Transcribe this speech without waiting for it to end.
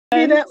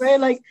Be that way,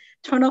 like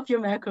turn off your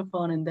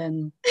microphone and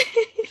then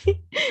it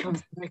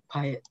becomes very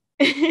quiet.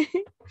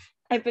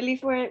 I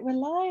believe we're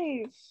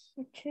live.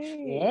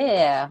 Okay.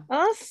 Yeah.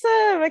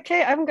 Awesome.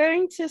 Okay, I'm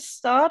going to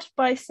start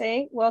by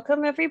saying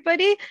welcome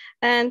everybody.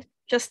 And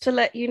just to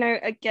let you know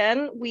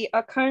again, we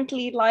are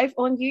currently live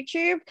on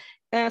YouTube,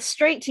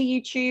 straight to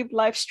YouTube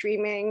live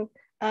streaming.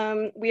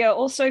 We are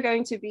also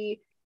going to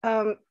be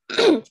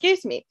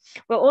excuse me.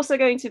 We're also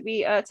going to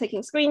be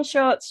taking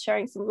screenshots,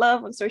 sharing some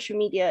love on social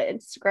media,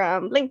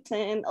 Instagram,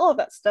 LinkedIn, all of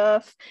that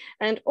stuff.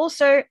 And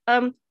also,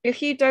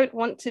 if you don't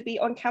want to be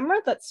on camera,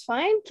 that's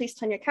fine. Please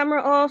turn your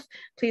camera off.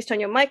 Please turn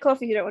your mic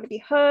off if you don't want to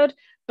be heard.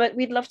 But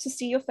we'd love to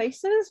see your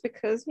faces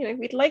because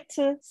we'd like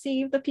to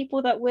see the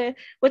people that we're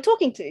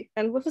talking to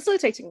and we're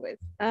facilitating with.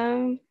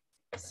 And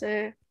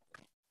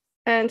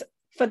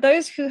for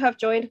those who have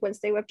joined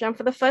Wednesday Webjam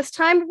for the first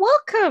time,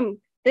 welcome.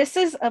 This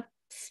is a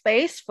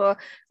space for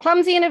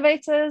clumsy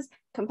innovators,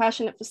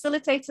 compassionate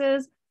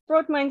facilitators,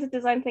 broad-minded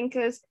design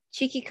thinkers,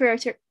 cheeky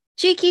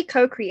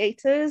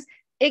co-creators,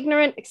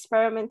 ignorant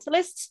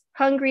experimentalists,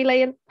 hungry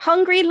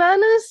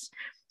learners,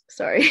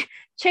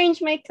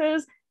 change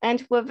makers,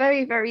 and we're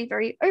very, very,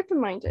 very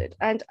open-minded.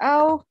 And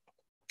our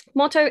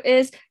motto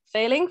is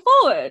failing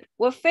forward.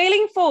 We're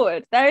failing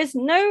forward. There is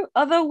no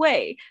other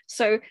way.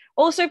 So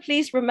also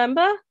please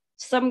remember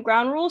some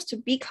ground rules to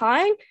be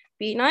kind,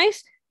 be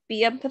nice,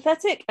 be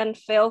empathetic, and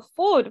fail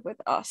forward with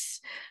us.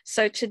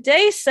 So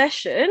today's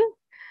session,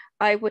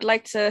 I would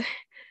like to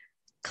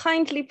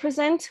kindly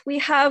present, we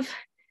have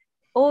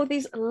all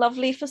these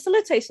lovely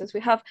facilitators.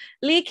 We have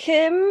Lee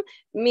Kim,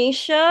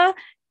 Misha,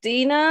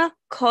 Dina,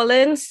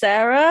 Colin,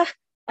 Sarah,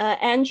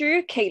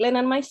 Andrew, Caitlin,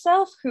 and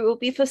myself, who will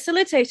be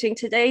facilitating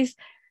today's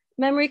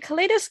Memory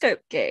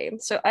Kaleidoscope game.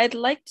 So I'd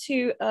like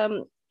to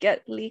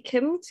get Lee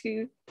Kim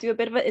to do a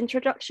bit of an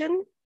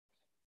introduction.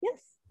 Yes.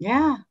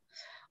 Yeah.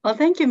 Well,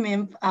 thank you,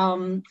 Mim.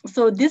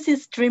 So this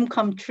is dream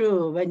come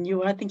true when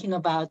you are thinking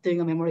about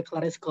doing a memory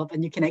kaleidoscope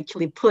and you can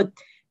actually put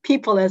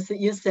people, as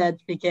you said,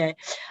 okay,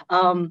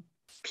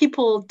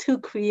 people to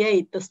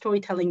create the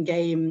storytelling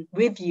game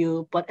with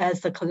you, but as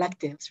the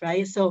collectives,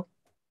 right? So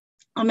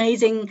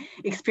amazing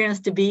experience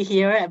to be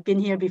here. I've been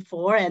here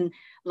before and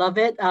love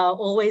it.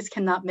 Always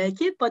cannot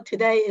make it, but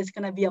today is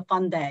going to be a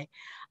fun day.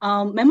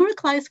 Memory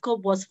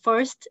Kaleidoscope was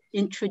first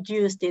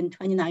introduced in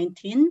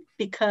 2019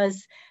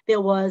 because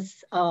there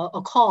was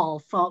a call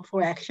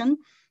for action.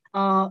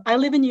 I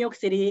live in New York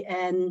City,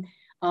 and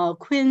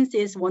Queens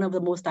is one of the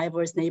most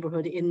diverse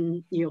neighborhoods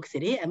in New York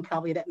City, and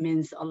probably that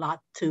means a lot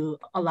to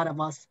a lot of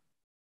us.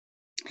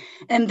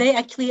 And they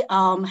actually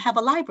have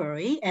a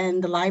library,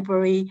 and the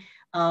library,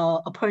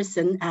 a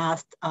person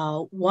asked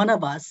one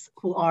of us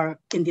who are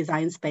in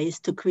design space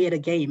to create a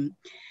game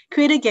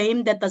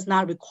that does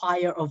not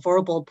require a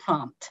verbal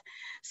prompt.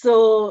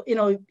 So,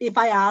 if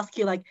I ask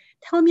you, like,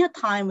 tell me a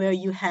time where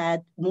you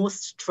had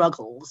most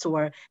struggles,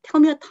 or tell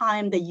me a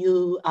time that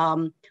you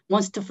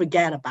want to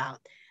forget about,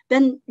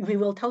 then we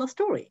will tell a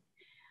story.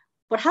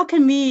 But how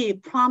can we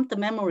prompt a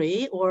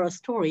memory or a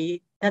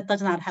story that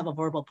does not have a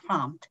verbal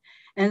prompt?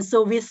 And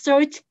so we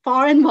searched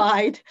far and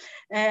wide,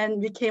 and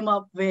we came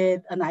up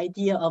with an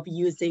idea of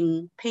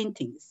using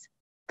paintings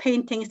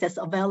that's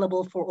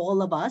available for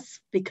all of us,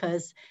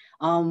 because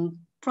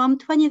from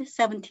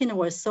 2017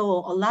 or so,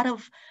 a lot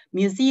of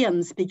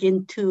museums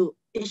begin to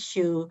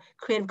issue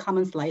Creative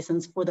Commons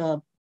license for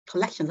the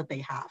collections that they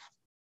have.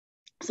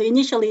 So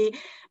initially,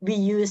 we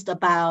used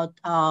about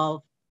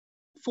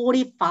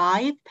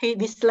 45,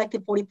 we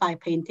selected 45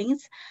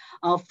 paintings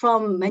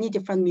from many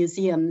different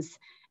museums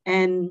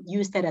and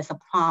used that as a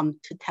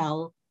prompt to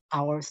tell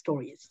our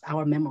stories,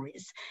 our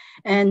memories.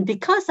 And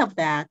because of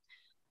that,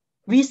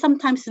 we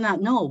sometimes do not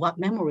know what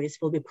memories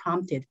will be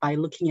prompted by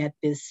looking at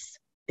these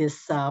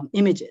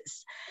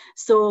images.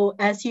 So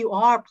as you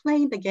are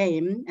playing the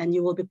game and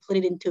you will be put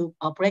it into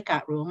a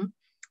breakout room,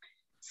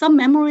 some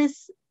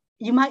memories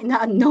you might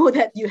not know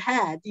that you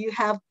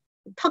have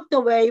tucked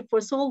away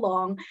for so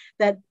long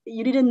that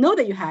you didn't know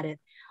that you had it.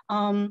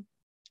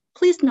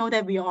 Please know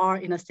that we are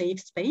in a safe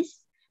space.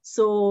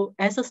 So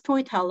as a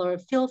storyteller,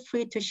 feel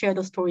free to share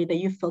the story that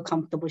you feel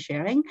comfortable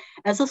sharing.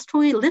 As a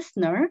story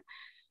listener,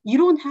 you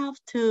don't have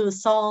to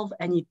solve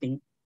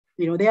anything.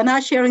 They are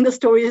not sharing the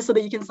story so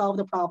that you can solve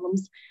the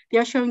problems. They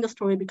are sharing the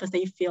story because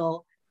they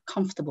feel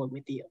comfortable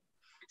with you.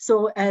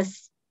 So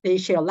as they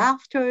share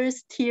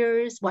laughters,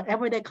 tears,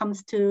 whatever that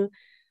comes to,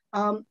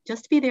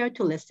 just be there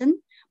to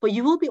listen. But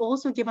you will be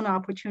also given an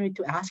opportunity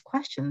to ask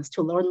questions,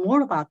 to learn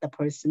more about the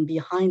person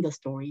behind the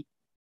story.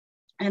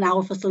 And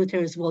our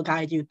facilitators will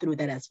guide you through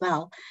that as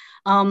well.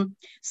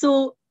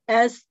 So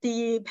as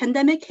the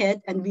pandemic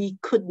hit and we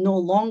could no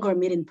longer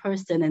meet in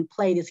person and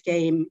play this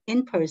game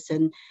in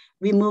person,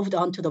 we moved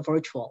on to the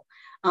virtual.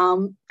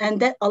 And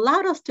that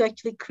allowed us to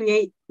actually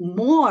create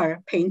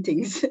more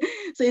paintings.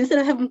 So instead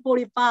of having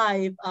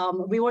 45,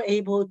 we were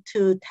able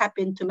to tap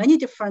into many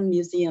different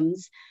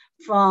museums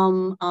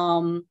from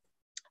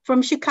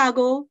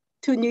Chicago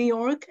to New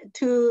York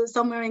to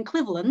somewhere in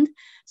Cleveland.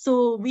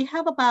 So we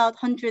have about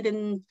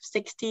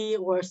 160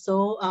 or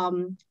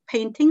so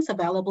paintings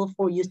available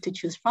for you to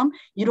choose from.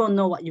 You don't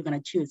know what you're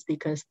going to choose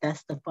because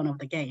that's the fun of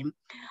the game.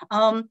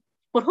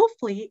 But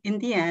hopefully, in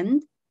the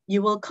end,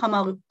 you will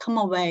come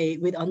away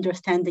with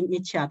understanding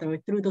each other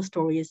through the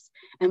stories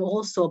and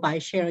also by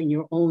sharing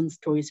your own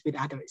stories with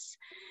others.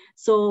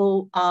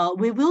 So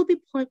we will be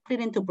put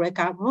into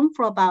breakout room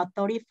for about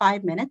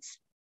 35 minutes.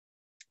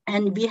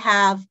 And we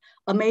have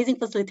amazing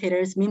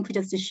facilitators. Minpu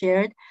just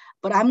shared,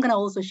 but I'm gonna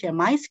also share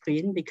my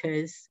screen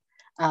because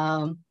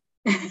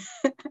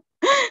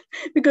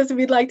because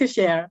we'd like to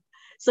share.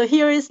 So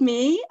here is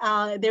me.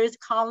 There is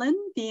Colin,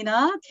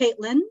 Dina,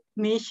 Caitlin,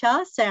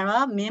 Misha,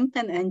 Sarah, Mimp,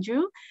 and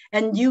Andrew,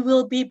 and you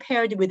will be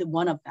paired with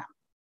one of them.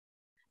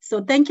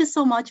 So thank you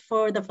so much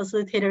for the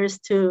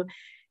facilitators to,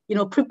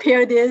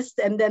 prepare this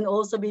and then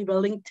also be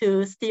willing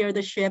to steer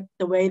the ship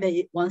the way that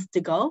it wants to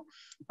go.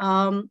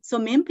 So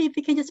Mimp, if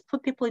you can just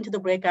put people into the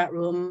breakout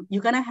room,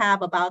 you're gonna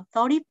have about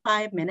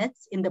 35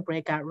 minutes in the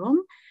breakout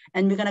room,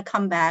 and we're gonna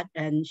come back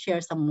and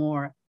share some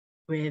more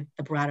with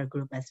the broader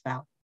group as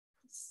well.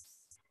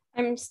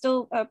 I'm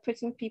still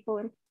putting people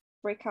in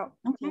breakout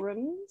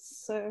rooms,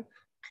 so.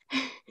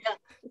 Yeah.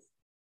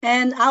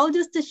 And I'll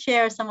just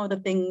share some of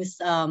the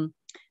things.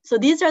 So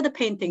these are the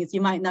paintings.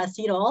 You might not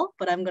see it all,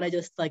 but I'm gonna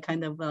just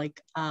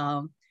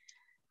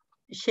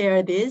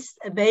share this.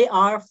 They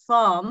are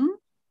from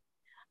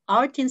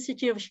Art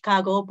Institute of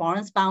Chicago,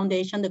 Barnes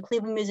Foundation, the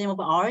Cleveland Museum of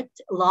Art,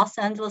 Los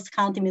Angeles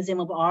County Museum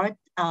of Art,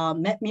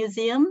 Met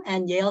Museum,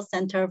 and Yale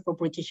Center for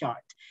British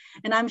Art.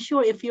 And I'm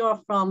sure if you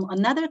are from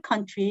another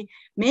country,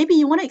 maybe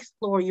you want to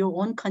explore your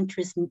own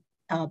country's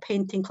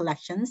painting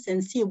collections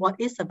and see what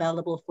is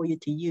available for you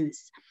to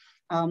use.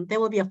 There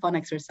will be a fun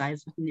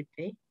exercise with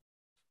Nippei.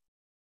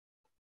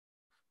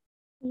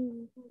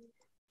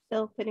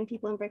 Still putting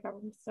people in breakout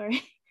rooms,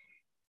 sorry.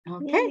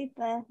 Okay.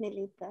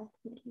 Melita.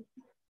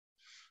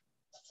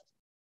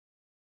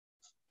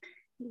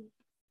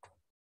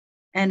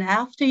 And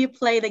after you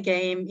play the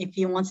game, if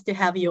you want to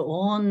have your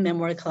own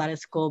memory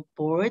kaleidoscope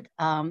board,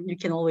 you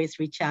can always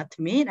reach out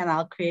to me and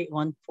I'll create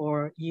one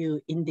for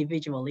you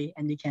individually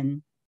and you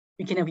can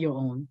have your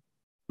own.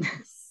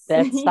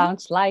 That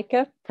sounds like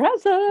a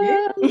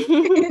present.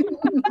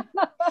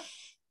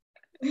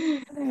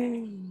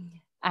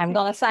 I'm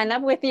gonna sign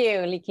up with you,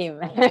 Lee Kim.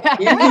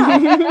 Yeah,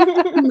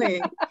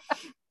 definitely.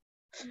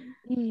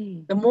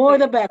 The more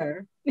the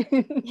better.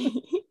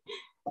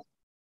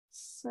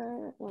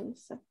 So 1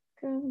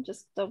 second,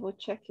 just double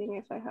checking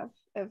if I have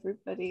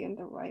everybody in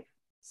the right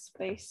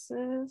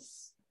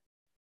spaces.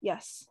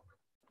 Yes.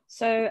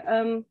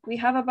 So we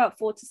have about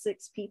 4 to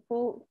 6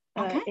 people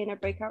in a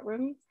breakout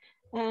room.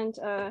 And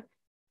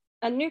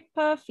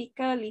Anupa,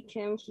 Fika, Lee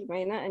Kim,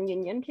 Himena, and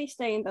Yin Yin, please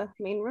stay in the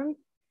main room.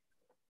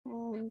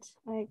 And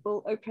I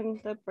will open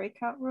the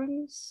breakout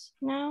rooms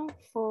now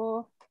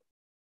for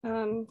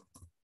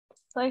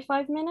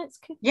 35 minutes.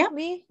 Could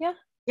we? Yeah?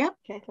 Yeah.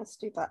 Okay, let's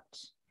do that.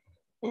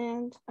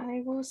 And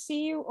I will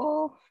see you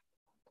all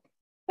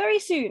very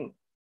soon.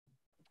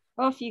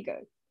 Off you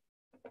go.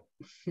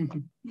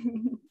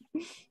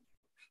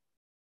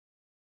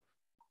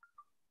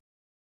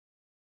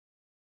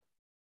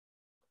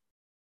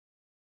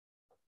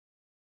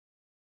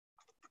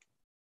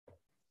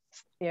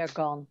 They're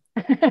gone.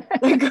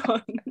 They're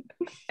gone.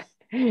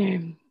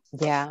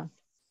 Yeah.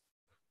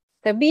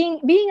 So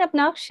being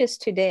obnoxious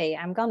today,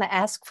 I'm gonna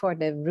ask for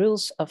the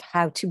rules of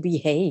how to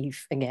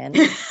behave again.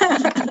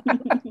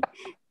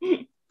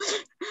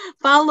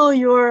 Follow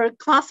your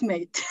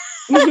classmate.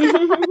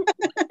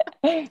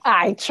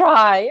 I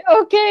try.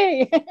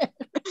 Okay.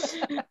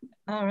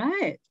 All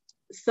right.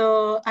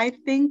 So I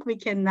think we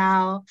can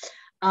now.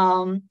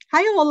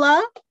 Hi,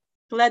 Ola.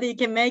 Glad you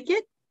can make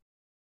it.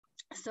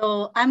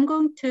 So I'm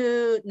going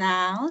to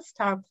now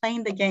start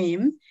playing the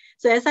game.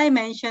 So as I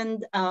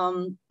mentioned,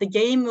 the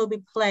game will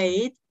be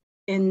played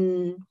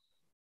in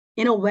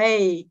a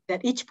way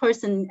that each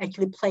person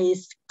actually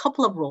plays a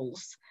couple of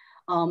roles.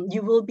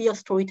 You will be a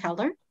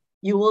storyteller,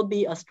 you will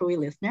be a story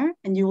listener,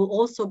 and you will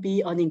also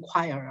be an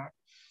inquirer.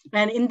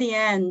 And in the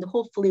end,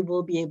 hopefully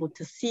we'll be able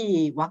to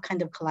see what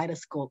kind of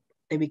kaleidoscope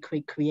that we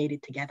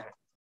created together.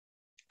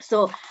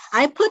 So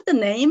I put the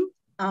name,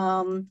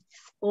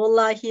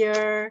 Ola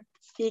here,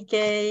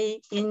 PK,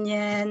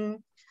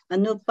 Inyen,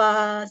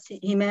 Anupa,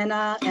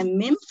 Jimena,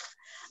 and Mimp.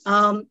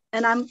 And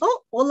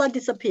Ola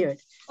disappeared.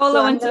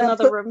 Ola went to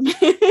another room.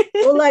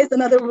 Ola is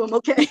another room,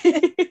 okay.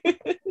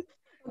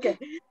 Okay,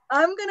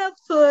 I'm gonna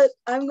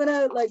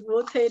like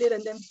rotate it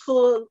and then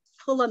pull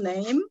a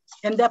name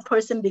and that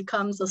person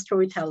becomes a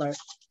storyteller.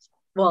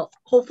 Well,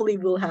 hopefully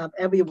we'll have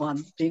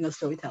everyone being a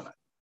storyteller.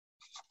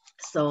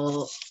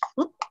 So,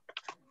 look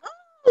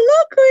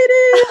who it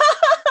is.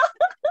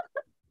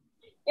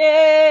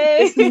 Yay!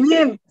 It's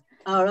Mim.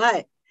 All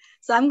right.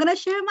 So I'm gonna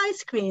share my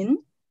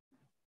screen.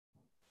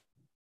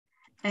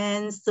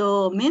 And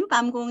so Mim,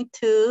 I'm going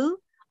to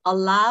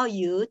allow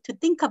you to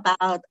think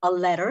about a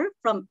letter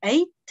from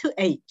A to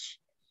H.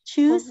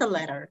 Choose a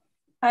letter.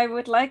 I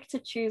would like to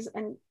choose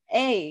an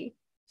A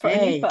for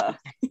A. Anipa.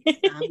 Okay.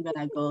 So I'm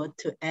gonna go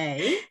to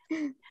A.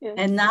 Yes.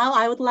 And now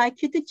I would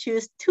like you to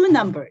choose two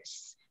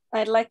numbers.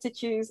 I'd like to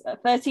choose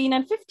 13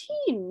 and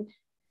 15.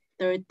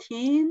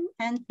 13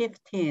 and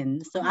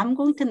 15. So I'm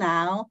going to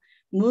now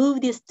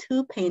move these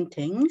two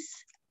paintings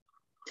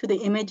to the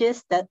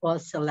images that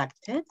was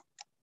selected.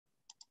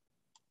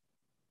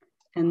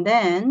 And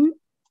then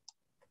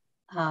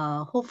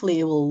hopefully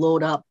it will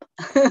load up.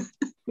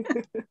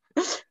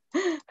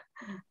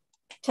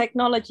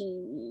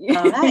 Technology.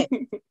 All right.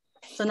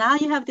 So now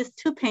you have these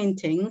two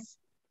paintings.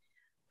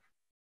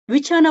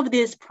 Which one of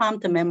these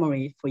prompt a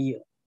memory for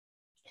you?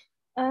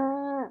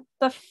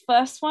 The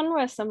first one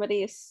where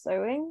somebody is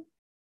sewing.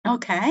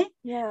 Okay.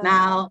 Yeah.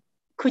 Now,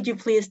 could you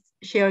please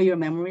share your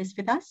memories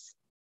with us?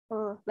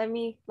 Oh, let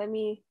me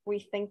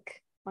rethink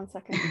 1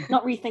 second.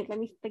 Not rethink, let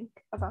me think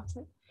about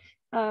it.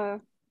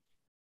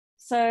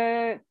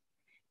 So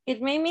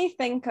it made me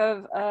think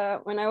of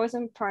when I was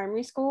in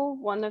primary school,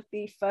 one of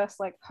the first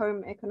like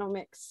home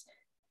economics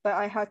that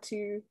I had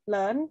to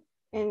learn.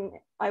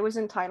 I was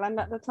in Thailand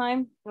at the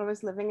time. I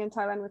was living in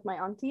Thailand with my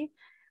auntie.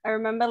 I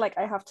remember like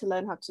I have to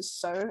learn how to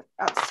sew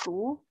at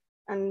school,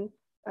 and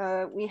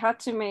we had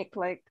to make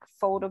like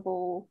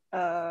foldable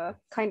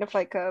kind of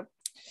like a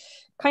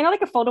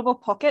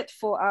foldable pocket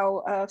for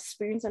our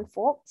spoons and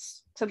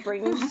forks to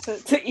bring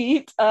to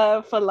eat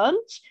for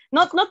lunch.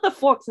 Not the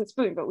forks and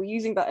spoon, but we're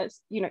using that as,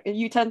 you know,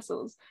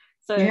 utensils.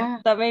 So yeah,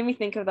 that made me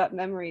think of that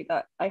memory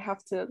that I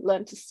have to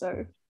learn to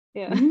sew.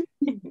 Yeah.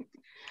 Mm-hmm.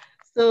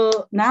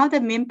 So now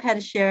that Mimp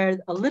had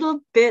shared a little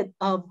bit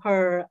of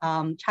her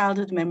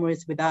childhood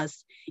memories with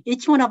us,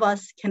 each one of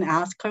us can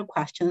ask her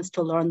questions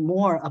to learn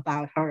more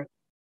about her.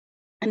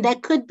 And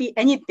that could be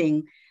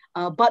anything,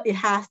 but it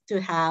has to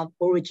have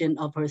origin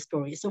of her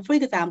story. So for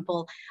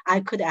example,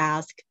 I could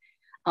ask,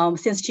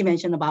 since she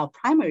mentioned about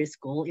primary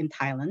school in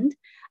Thailand,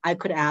 I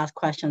could ask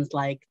questions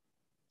like,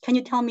 can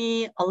you tell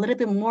me a little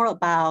bit more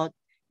about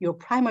your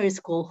primary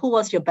school? Who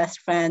was your best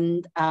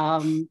friend?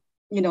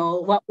 You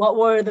know, what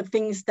were the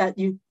things that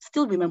you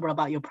still remember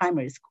about your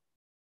primary school?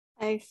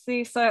 I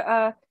see.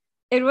 So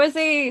it was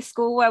a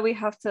school where we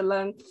have to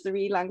learn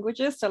 3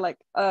 languages. So like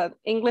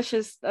English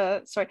is,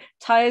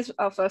 Thai is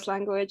our first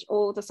language.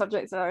 All the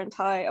subjects are in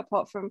Thai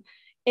apart from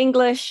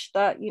English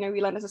that, you know,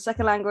 we learn as a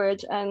second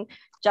language, and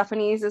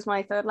Japanese is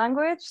my 3rd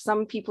language.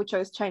 Some people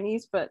chose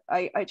Chinese, but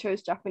I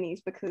chose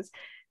Japanese because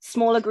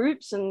smaller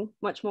groups and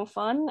much more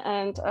fun.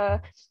 And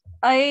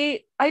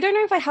I don't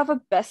know if I have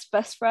a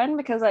best friend,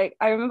 because I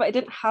remember I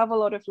didn't have a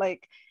lot of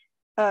like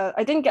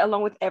I didn't get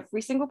along with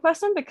every single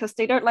person because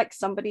they don't like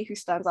somebody who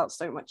stands out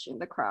so much in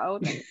the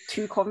crowd and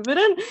too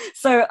confident.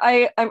 So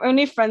I'm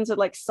only friends with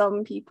like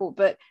some people,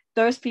 but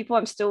those people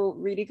I'm still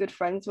really good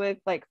friends with.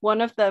 Like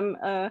one of them,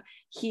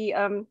 he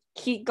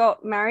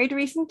got married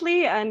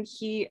recently, and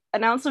he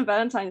announced on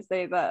Valentine's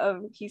Day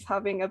that he's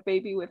having a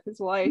baby with his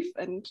wife,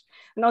 and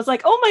I was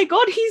like, oh my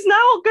god, he's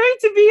now going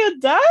to be a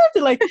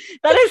dad. Like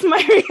that is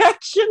my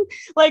reaction.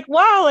 Like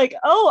wow, like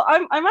oh,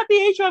 I'm at the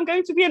age where I'm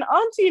going to be an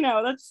auntie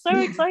now. That's so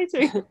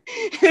exciting.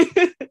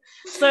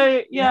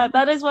 So yeah,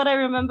 that is what I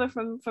remember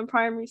from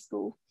primary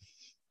school.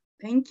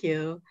 Thank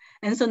you.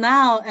 And so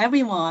now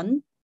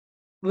everyone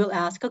will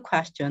ask a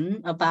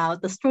question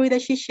about the story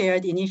that she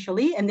shared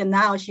initially, and then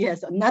now she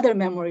has another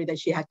memory that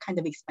she had kind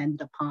of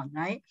expanded upon,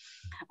 right?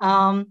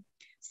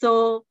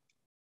 So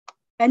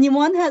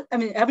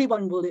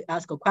everyone will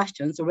ask a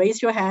question. So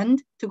raise your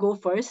hand to go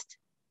first.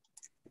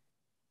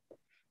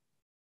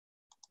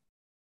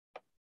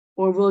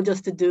 Or we'll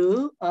just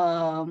do,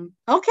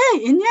 okay,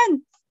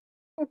 Inyan.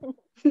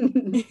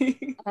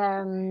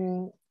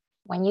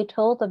 When you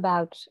told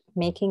about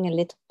making a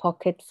little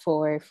pocket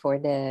for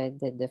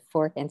the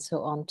fork and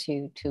so on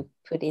to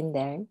put in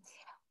there,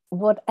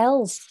 what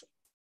else?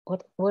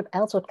 What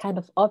kind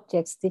of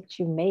objects did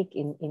you make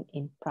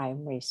in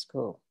primary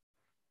school?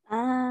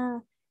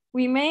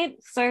 We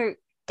made, so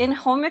in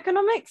home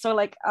economics or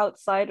like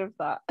outside of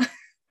that?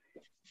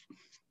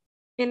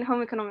 In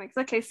home economics.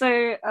 Okay, so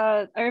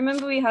I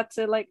remember we had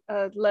to like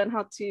learn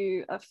how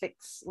to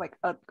fix like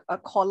a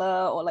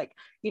collar, or like,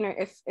 you know,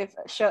 if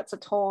shirts are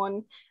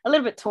torn, a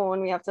little bit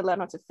torn, we have to learn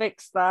how to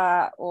fix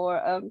that,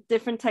 or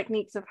different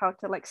techniques of how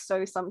to like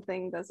sew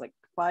something. There's like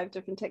 5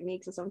 different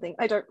techniques or something.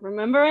 I don't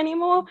remember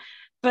anymore,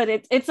 but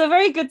it's a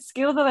very good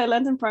skill that I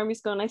learned in primary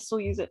school, and I still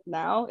use it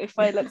now. If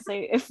I, let's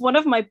say, if one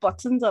of my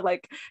buttons are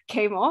like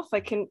came off,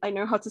 I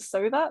know how to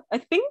sew that. I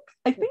think.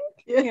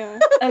 Yeah.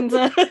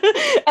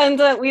 And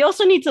we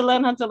also need to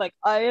learn how to like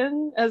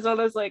iron, as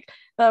well as like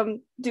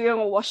doing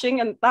a washing,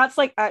 and that's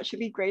like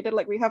actually graded.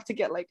 Like we have to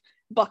get like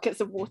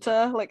buckets of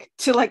water like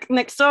to like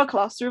next to our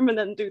classroom, and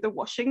then do the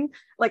washing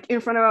like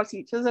in front of our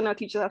teachers, and our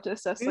teachers have to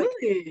assess like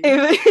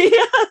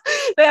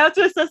they have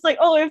to assess like,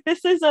 oh, if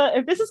this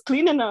is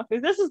clean enough,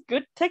 if this is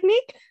good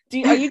technique,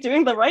 are you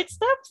doing the right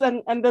steps?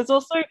 And there's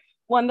also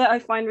one that I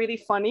find really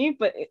funny,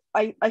 but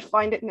I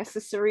find it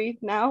necessary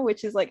now,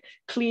 which is like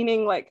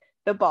cleaning like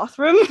the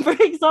bathroom, for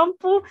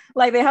example.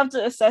 Like they have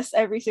to assess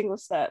every single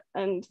step.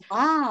 And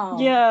wow,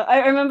 yeah,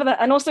 I remember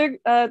that. And also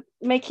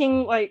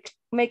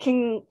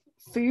making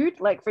food,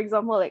 like for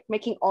example, like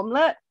making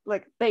omelette.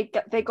 Like they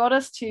got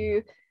us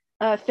to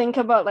think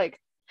about like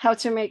how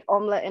to make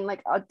omelette in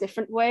like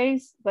different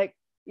ways, like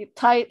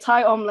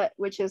Thai omelette,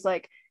 which is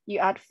like you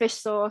add fish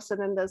sauce,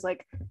 and then there's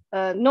like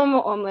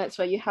normal omelets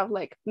where you have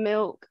like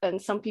milk,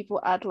 and some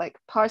people add like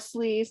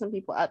parsley, some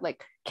people add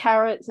like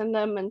carrots in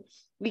them, and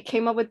we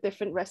came up with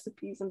different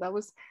recipes, and that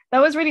was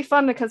really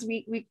fun because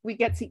we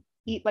get to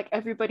eat like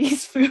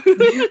everybody's food.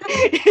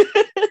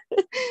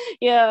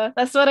 Yeah,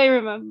 that's what I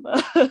remember.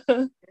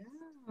 Yeah.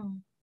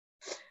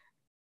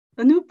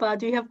 Anupa,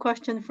 do you have a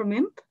question for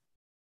Mimp?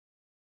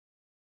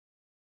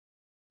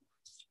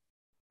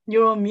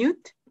 You're on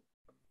mute.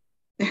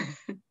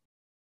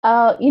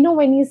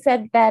 When you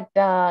said that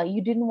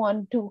you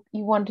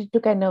wanted to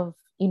kind of,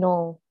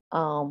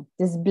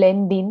 just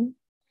blend in,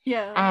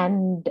 Yeah.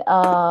 and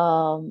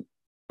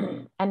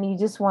and you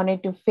just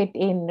wanted to fit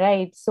in,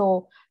 right?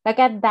 So like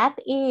at that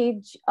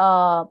age,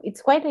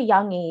 it's quite a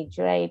young age,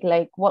 right?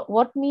 Like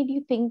what made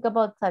you think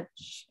about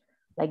such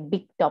like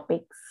big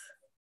topics?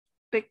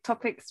 Big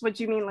topics? What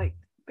do you mean, like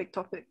big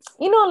topics?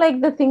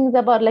 Like the things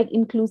about like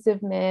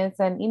inclusiveness,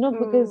 and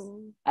because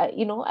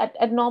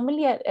at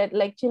normally at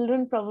like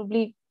children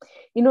probably,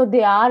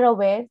 they are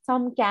aware,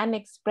 some can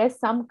express,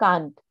 some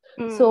can't.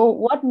 So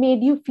what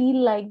made you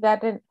feel like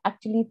that and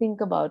actually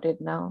think about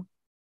it now?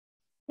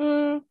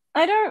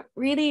 I don't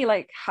really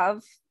like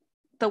have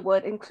the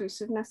word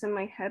inclusiveness in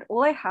my head.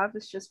 All I have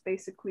is just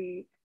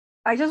basically,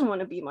 I just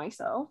want to be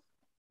myself.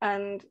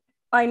 And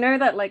I know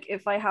that like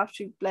if I have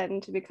to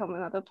blend to become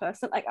another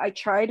person, like I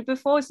tried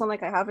before. It's not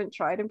like I haven't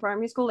tried in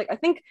primary school. Like I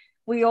think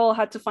we all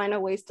had to find our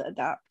ways to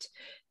adapt,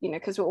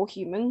 because we're all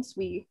humans.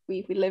 We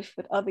live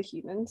with other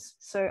humans.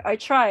 So I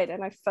tried,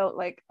 and I felt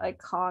like I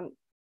can't.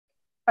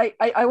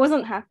 I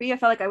wasn't happy. I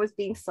felt like I was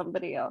being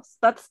somebody else.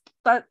 That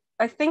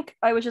I think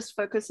I was just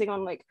focusing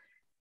on like,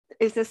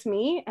 is this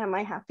me? Am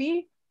I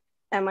happy?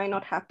 Am I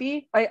not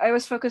happy? I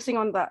was focusing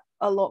on that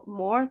a lot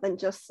more than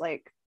just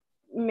like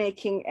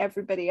making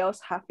everybody else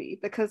happy,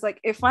 because like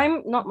if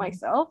I'm not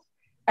myself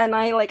and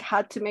I like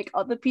had to make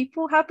other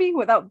people happy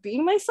without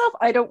being myself,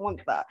 I don't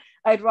want that.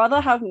 I'd rather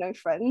have no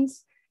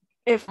friends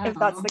if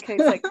that's the case.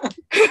 Like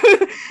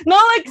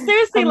no, like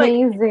seriously,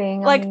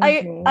 amazing.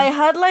 I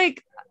had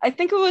like, I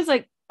think it was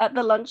like at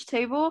the lunch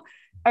table,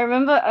 I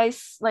remember I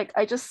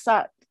just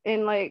sat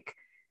in like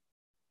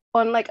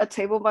on like a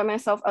table by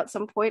myself at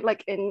some point,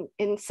 like in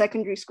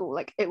secondary school.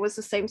 Like it was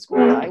the same school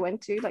that I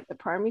went to, like the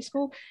primary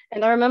school,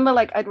 and I remember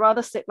like I'd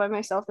rather sit by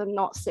myself than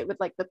not sit with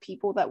like the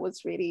people that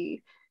was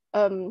really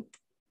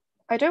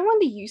I don't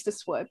want to use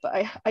this word, but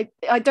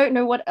I don't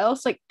know what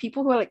else, like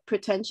people who are like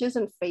pretentious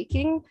and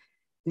faking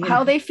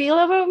how they feel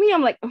about me.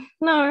 I'm like,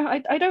 no,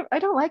 I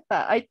don't like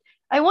that.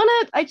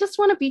 I just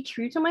want to be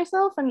true to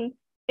myself, and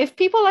if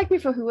people like me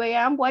for who I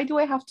am, why do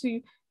I have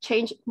to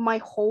change my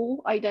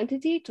whole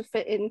identity to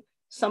fit in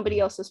somebody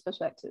else's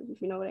perspective,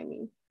 if you know what I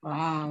mean?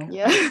 Wow.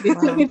 Yeah. It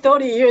took me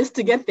 30 years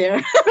to get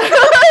there.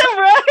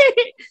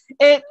 Right.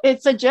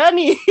 It's a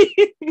journey.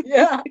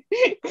 Yeah.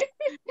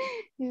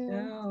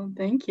 Yeah. Oh,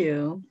 thank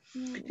you.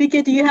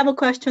 Vicky, do you have a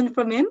question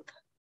for Mimp?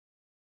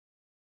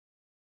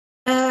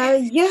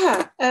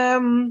 Yeah.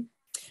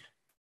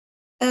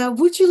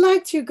 Would you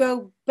like to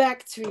go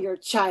back to your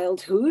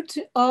childhood,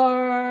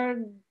 or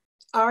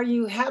are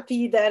you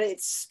happy that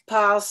it's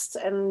past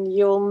and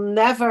you'll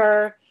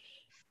never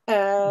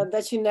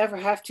that you never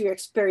have to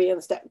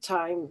experience that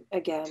time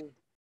again?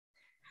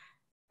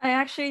 I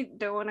actually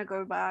don't want to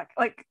go back.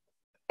 Like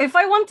if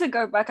I want to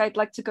go back, I'd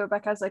like to go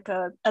back as like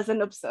as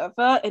an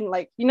observer in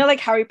like, like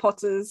Harry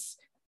Potter's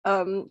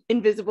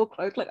invisible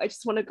cloak. Like I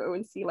just want to go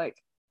and see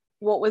like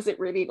what was it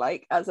really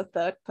like as a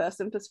third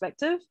person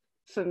perspective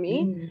for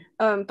me.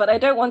 But I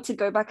don't want to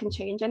go back and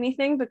change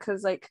anything,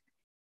 because like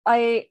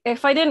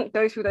if I didn't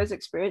go through those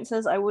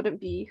experiences, I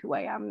wouldn't be who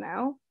I am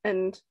now.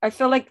 And I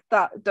feel like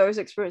that those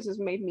experiences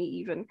made me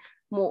even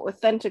more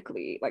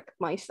authentically like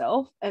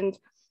myself. And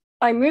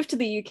I moved to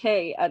the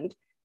UK and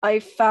I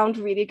found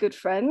really good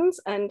friends,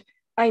 and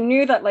I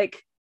knew that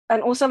like,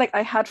 and also like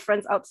I had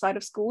friends outside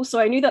of school, so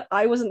I knew that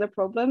I wasn't the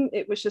problem.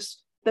 It was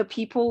just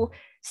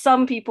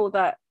some people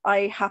that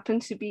I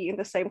happened to be in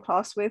the same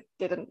class with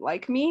didn't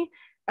like me,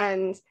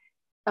 and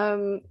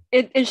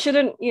it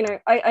shouldn't,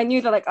 I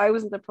knew that like I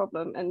wasn't the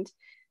problem. And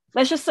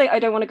let's just say I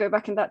don't want to go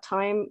back in that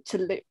time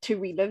to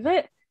relive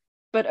it,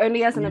 but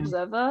only as an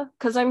observer,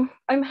 because I'm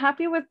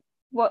happy with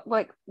what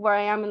like where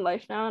I am in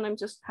life now, and I'm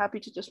just happy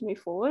to just move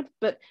forward.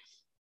 But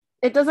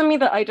it doesn't mean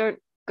that I don't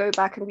go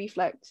back and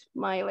reflect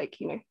my like,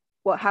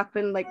 what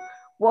happened, like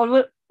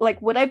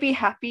would I be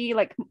happy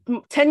like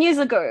 10 years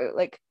ago,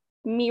 like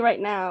me right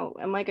now,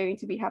 am I going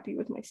to be happy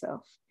with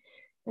myself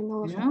and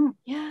all of that?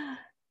 Yeah.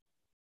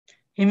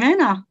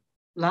 Jimena,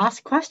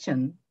 last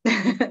question.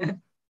 I'm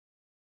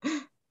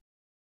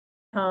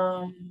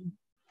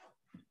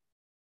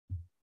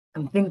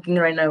thinking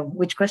right now,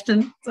 which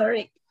question?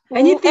 Sorry.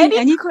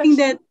 Anything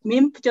that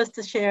Mimp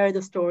just shared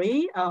the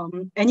story,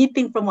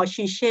 anything from what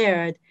she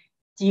shared,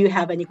 do you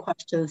have any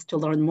questions to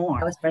learn more?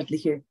 I was partly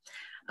here.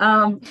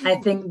 I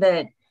think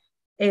that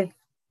if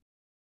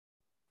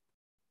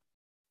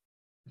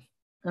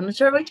I'm not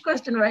sure which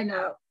question right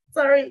now.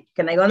 Sorry.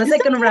 Can I go on the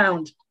second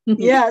round?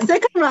 Yeah,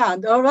 second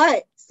round. All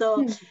right.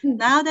 So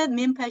now that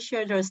Mimp has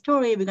shared her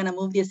story, we're going to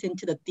move this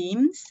into the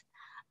themes.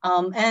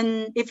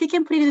 And if you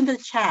can put it into the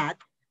chat,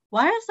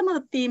 what are some of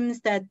the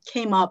themes that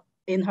came up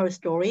in her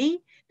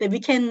story that we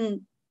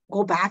can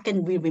go back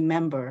and we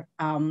remember?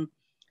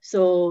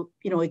 So,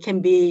 it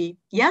can be,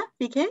 yeah,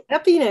 BK?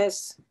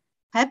 Happiness.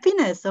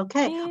 Happiness,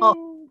 okay.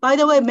 Oh, by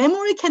the way,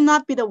 memory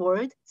cannot be the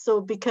word. So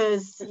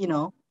because,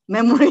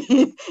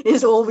 memory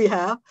is all we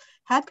have.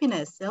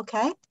 Happiness,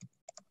 okay.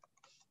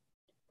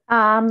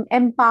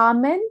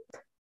 Empowerment.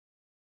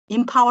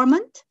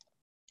 Empowerment.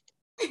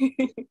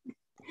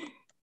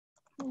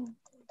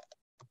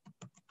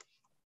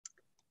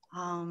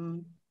 I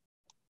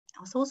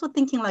was also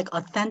thinking like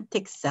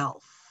authentic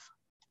self.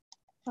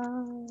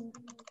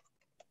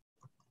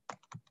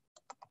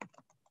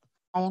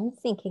 I am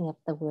thinking of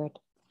the word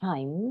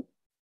time.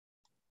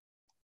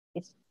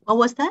 What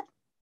was that?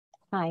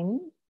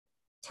 Time.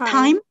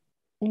 Time?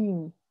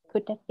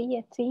 Could that be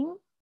a theme?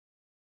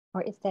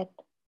 Or is that?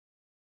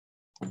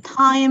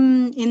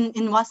 Time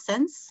in what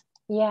sense?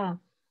 Yeah,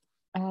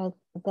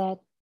 that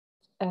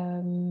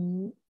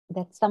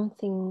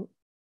something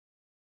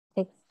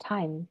takes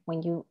time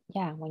when you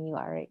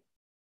are a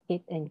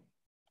kid and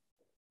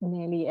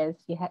nearly as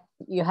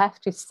you have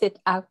to sit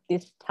out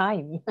this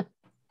time.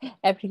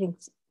 Everything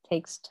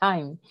takes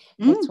time.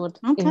 That's what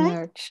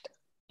emerged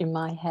in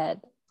my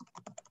head.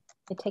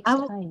 It takes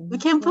time. We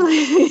can put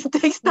it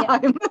takes time.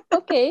 Yeah.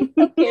 Okay.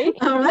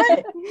 All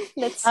right.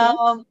 Let's see.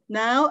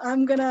 Now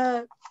I'm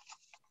gonna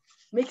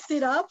mix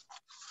it up.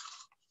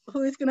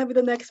 Who is gonna be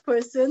the next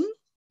person?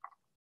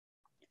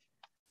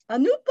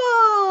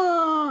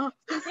 Anupa!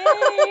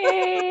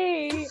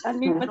 Yay!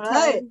 Anupa time.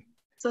 Right.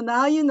 So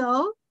now you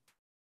know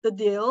the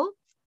deal.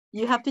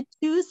 You have to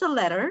choose a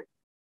letter.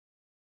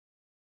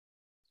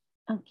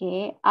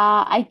 Okay.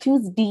 I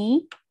choose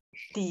D.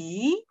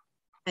 D.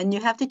 And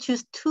you have to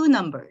choose two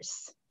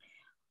numbers.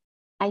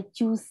 I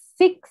choose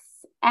 6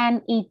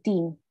 and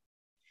 18.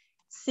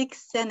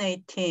 6 and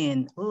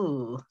 18.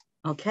 Ooh.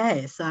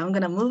 Okay. So I'm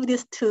gonna move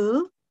these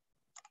two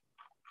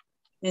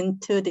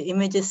into the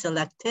images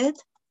selected.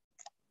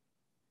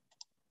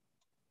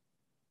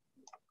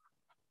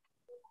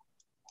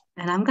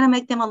 And I'm going to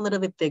make them a little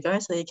bit bigger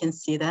so you can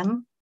see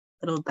them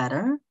a little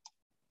better.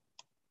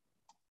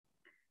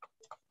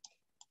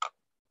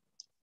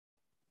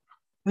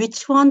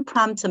 Which one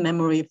prompts a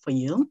memory for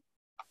you?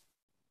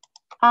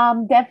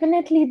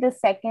 Definitely the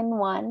second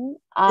one.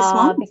 This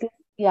one? Because,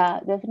 yeah,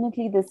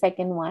 definitely the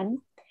second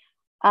one.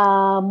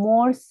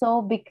 More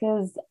so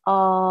because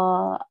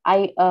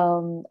I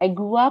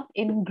grew up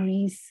in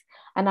Greece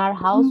and our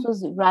house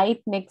was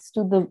right next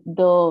to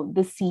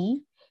the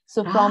sea.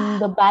 So from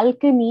the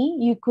balcony,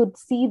 you could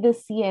see the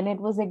sea, and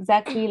it was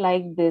exactly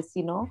like this,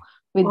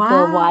 with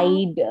the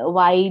wide.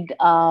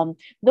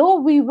 Though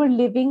we were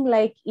living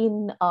like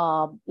in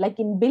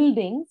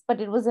buildings,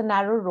 but it was a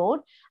narrow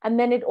road, and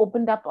then it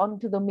opened up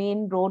onto the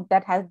main road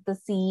that has the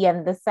sea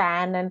and the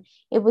sand, and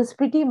it was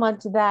pretty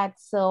much that.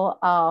 So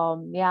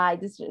I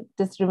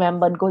just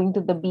remembered going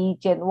to the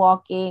beach and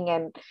walking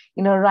and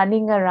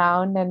running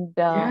around and.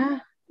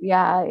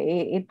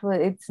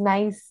 It's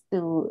nice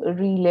to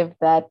relive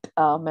that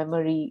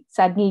memory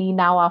suddenly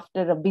now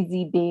after a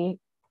busy day.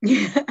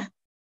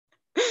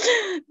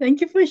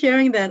 Thank you for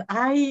sharing that.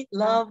 I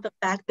love the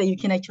fact that you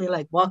can actually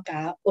like walk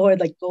out or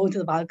like go to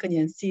the balcony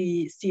and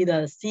see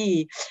the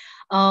sea.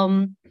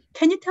 Can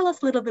you tell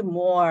us a little bit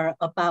more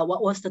about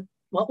what was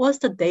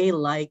the day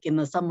like in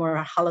the summer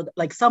holiday,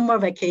 like summer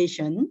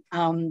vacation,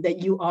 that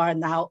you are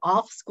now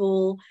off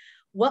school?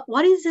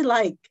 What is it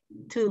like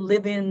to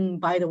live in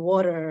by the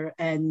water,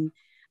 and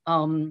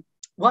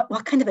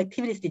what kind of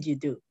activities did you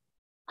do?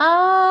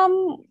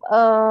 Well,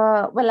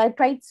 I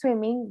tried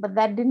swimming, but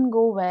that didn't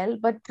go well.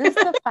 But just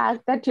the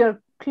fact that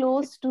you're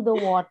close to the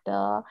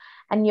water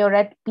and you're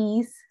at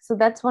peace. So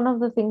that's one of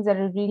the things that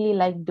I really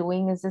like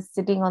doing, is just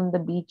sitting on the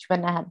beach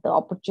when I had the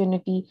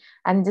opportunity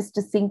and just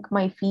to sink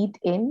my feet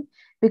in.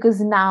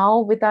 Because now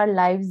with our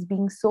lives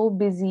being so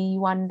busy,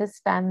 you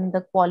understand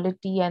the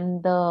quality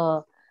and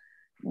the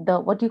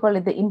what do you call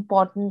it, the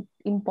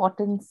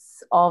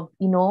importance of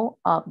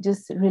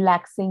just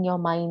relaxing your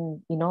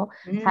mind,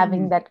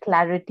 having that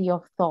clarity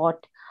of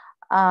thought.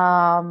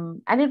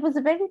 And it was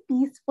a very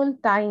peaceful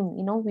time.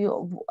 We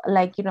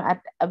like,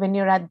 when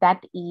you're at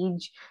that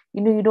age,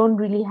 you don't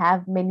really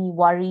have many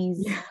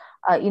worries.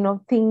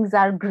 Things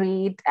are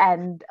great,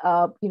 and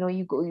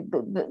you go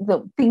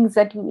the things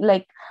that you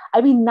like. I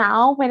mean,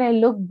 now when I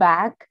look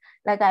back,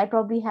 like I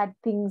probably had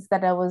things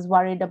that I was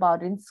worried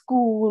about in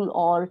school,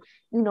 or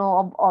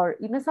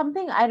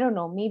something, I don't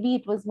know, maybe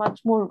it was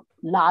much more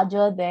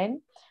larger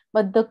then,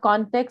 but the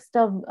context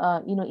of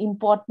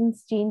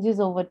importance changes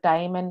over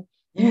time, and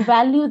you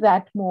value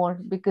that more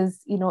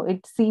because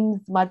it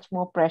seems much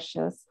more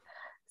precious.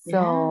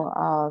 So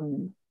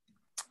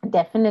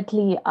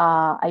definitely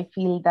I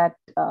feel that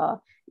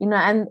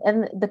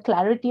and the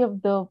clarity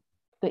of the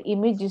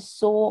image is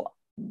so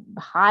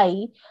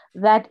high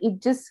that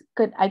it just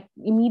could, I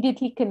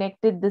immediately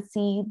connected the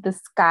sea, the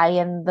sky,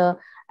 and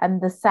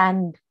the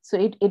sand. So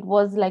it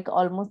was like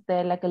almost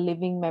there, like a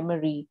living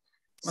memory.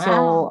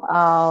 Wow.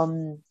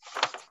 So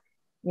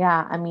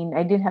yeah, I mean,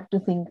 I didn't have to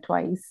think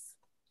twice.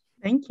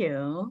 Thank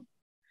you.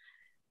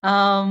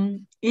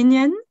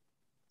 Inyan,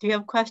 do you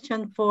have a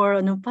question for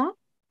Anupa?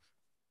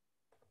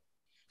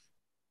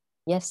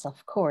 Yes,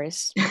 of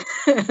course.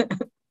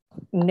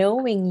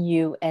 Knowing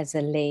you as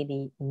a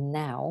lady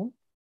now,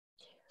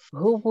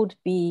 who would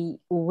be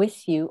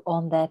with you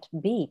on that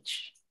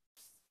beach?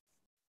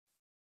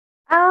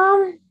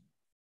 I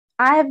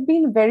have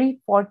been very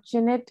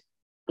fortunate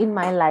in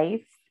my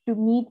life to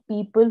meet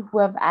people who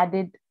have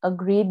added a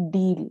great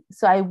deal.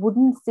 So I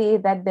wouldn't say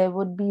that there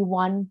would be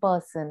one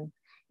person.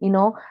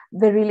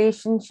 The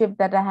relationship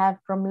that I have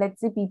from,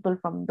 let's say, people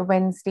from the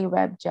Wednesday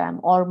Web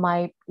Jam, or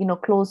my,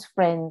 close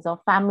friends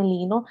or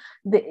family,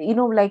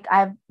 like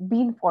I've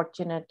been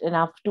fortunate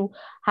enough to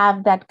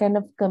have that kind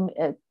of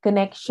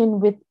connection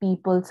with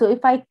people. So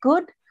if I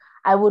could,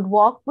 I would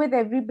walk with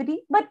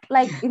everybody, but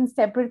like in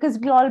separate, because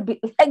we all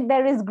be like,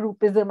 there is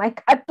groupism. I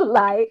can't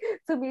lie.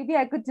 So maybe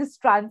I could just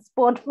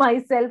transport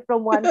myself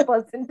from one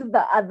person to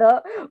the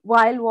other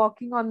while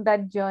walking on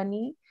that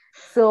journey.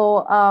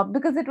 So,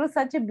 because it was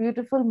such a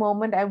beautiful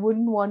moment, I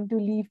wouldn't want to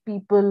leave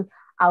people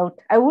out.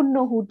 I wouldn't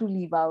know who to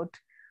leave out.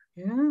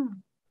 Yeah.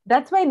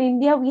 That's why in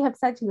India we have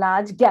such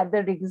large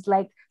gatherings,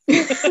 like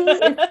 50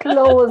 is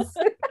close.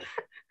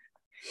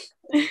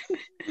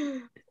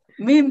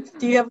 Mim,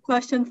 do you have a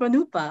question for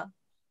Anupa?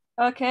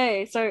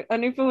 Okay, so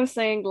Anupa was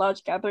saying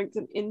large gatherings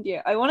in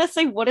India. I want to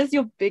say, what is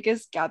your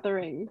biggest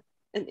gathering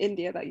in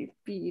India that you've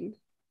been?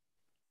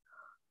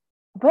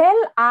 Well,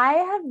 I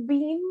have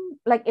been,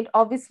 like, it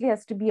obviously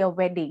has to be a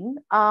wedding.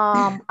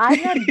 I've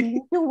not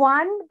been to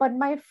one, but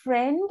my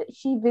friend,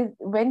 she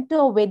went to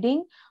a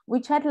wedding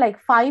which had like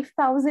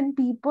 5,000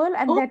 people,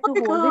 and Oh they had to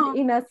my hold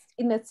it God.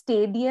 in a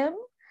stadium.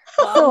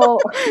 Wow.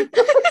 So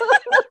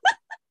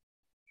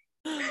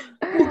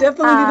You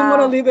definitely didn't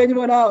want to leave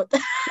anyone out.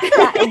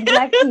 yeah,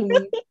 exactly.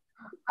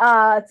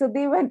 So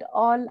they went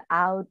all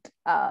out.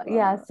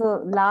 Yeah,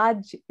 so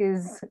large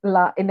is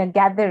in a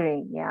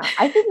gathering. Yeah,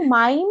 I think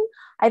mine,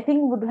 I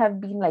think would have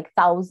been like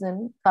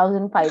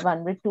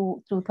 1,500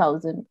 to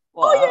 2,000.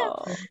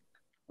 Wow.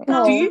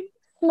 No, Do you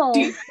no. do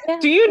you, Yeah,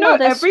 do you know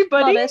modest,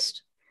 everybody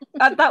modest.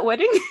 at that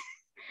wedding?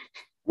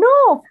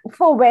 No,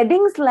 for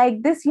weddings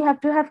like this, you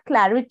have to have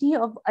clarity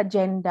of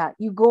agenda.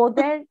 You go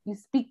there, you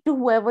speak to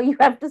whoever you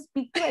have to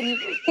speak to, and you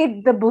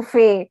hit the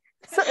buffet.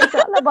 So it's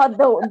all about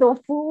the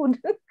food.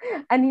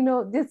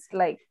 And just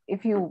like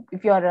if you're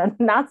a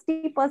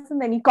nasty person,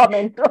 then you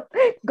comment or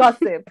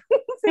gossip.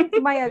 Since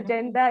my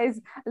agenda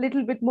is a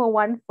little bit more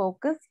one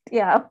focused,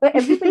 yeah,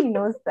 everybody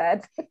knows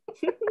that.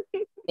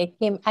 Hey,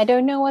 Kim, I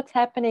don't know what's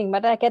happening,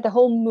 but I get a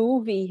whole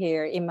movie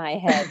here in my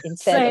head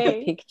instead of a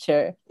Same.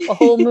 picture. A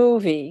whole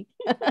movie.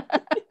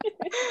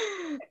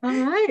 All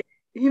right.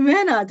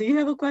 Jimena, do you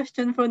have a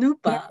question for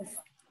Anupa?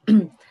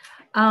 Yes.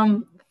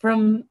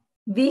 From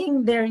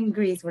being there in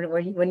Greece,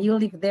 when you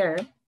live there,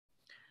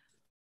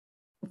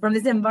 from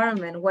this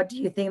environment, what do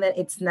you think that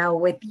it's now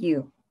with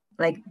you?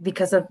 Like,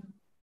 because of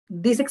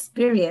this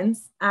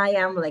experience, I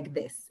am like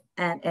this,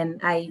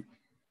 and I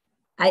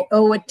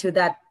owe it to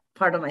that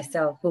part of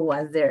myself who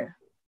was there.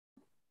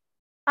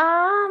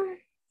 I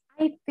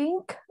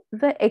think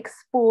the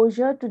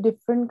exposure to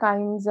different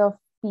kinds of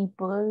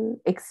people,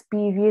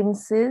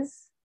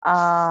 experiences,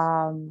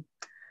 and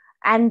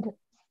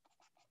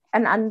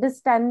an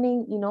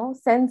understanding,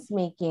 sense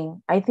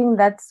making. I think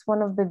that's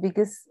one of the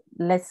biggest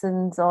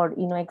lessons or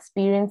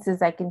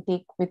experiences I can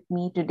take with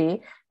me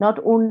today, not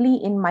only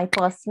in my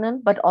personal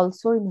but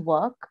also in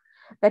work.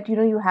 That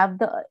you have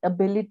the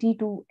ability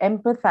to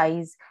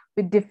empathize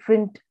with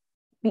different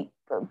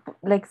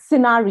like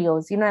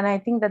scenarios, and I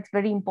think that's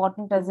very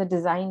important as a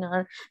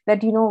designer,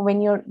 that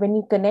when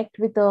you connect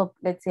with a,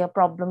 let's say, a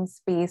problem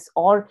space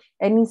or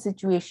any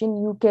situation,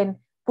 you can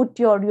put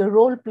your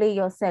role play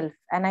yourself.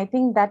 And I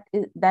think that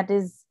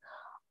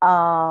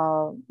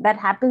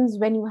happens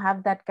when you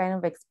have that kind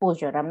of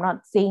exposure. I'm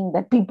not saying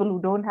that people who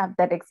don't have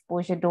that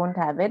exposure don't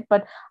have it,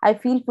 but I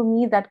feel for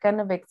me that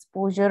kind of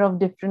exposure of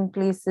different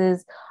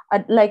places,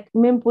 like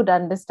Mim would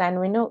understand,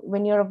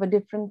 when you're of a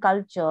different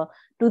culture,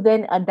 to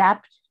then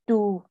adapt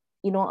to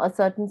a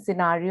certain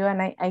scenario.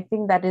 And I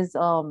think that is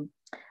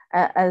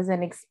as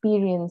an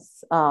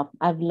experience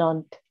I've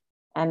learned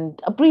and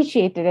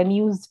appreciated and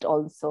used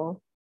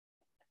also.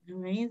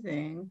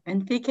 Amazing.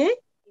 And PK?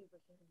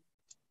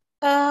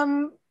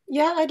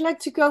 Yeah, I'd like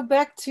to go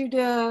back to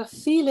the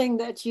feeling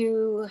that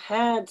you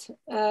had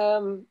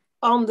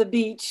on the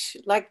beach,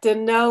 like the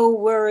no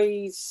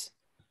worries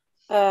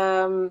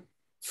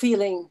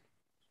feeling.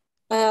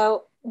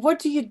 What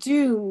do you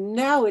do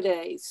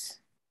nowadays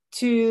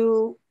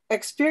to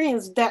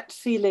experience that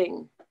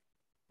feeling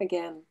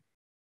again?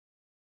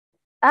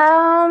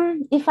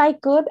 If I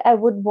could, I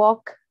would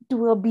walk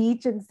to a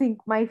beach and sink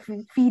my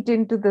feet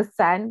into the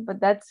sand, but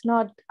that's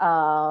not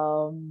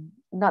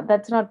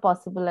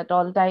possible at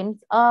all times.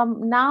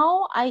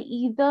 Now I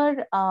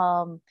either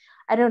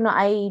I don't know,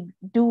 I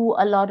do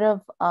a lot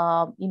of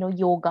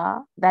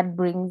yoga that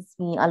brings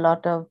me a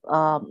lot of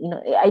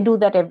I do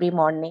that every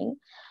morning.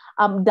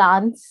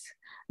 Dance,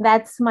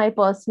 that's my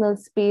personal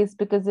space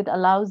because it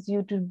allows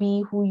you to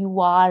be who you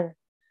are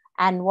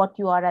and what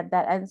you are at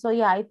that. And so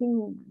yeah, I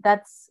think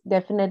that's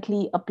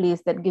definitely a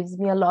place that gives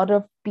me a lot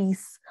of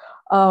peace.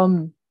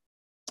 Or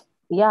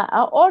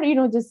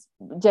just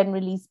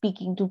generally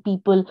speaking to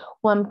people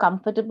who I'm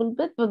comfortable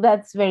with, but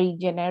that's very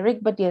generic.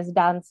 But yes,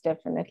 dance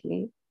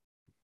definitely.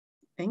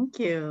 Thank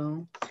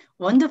you.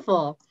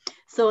 Wonderful.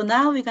 So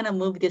now we're gonna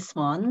move this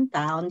one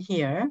down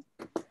here.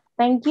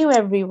 Thank you,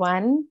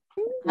 everyone.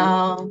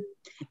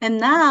 And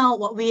now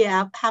what we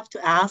have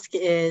to ask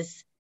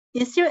is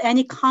there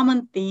any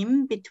common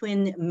theme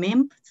between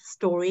Mimp's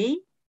story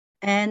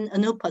and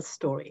Anupa's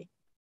story?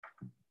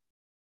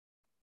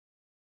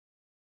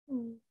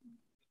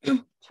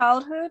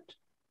 Childhood.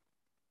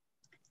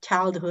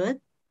 Childhood.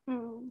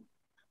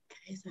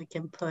 Okay, so I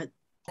can put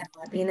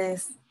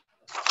happiness.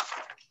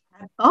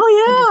 Oh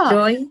yeah.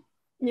 Joy.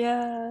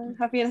 Yeah,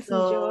 happiness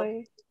and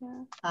joy.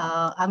 Yeah.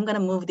 I'm gonna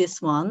move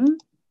this one.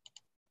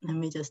 Let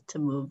me just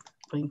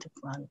bring to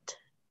front.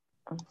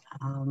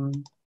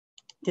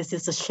 This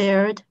is a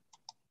shared.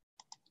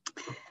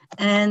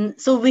 And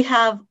so we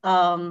have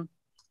a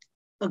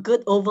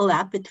good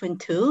overlap between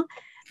two.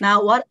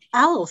 Now, what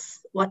else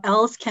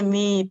can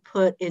we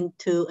put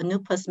into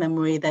Anupa's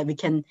memory that we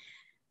can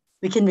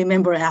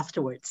remember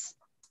afterwards?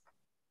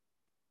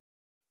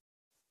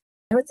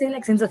 I would say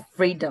like sense of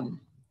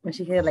freedom when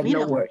she had like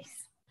no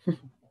worries.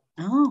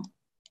 Oh,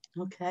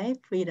 okay,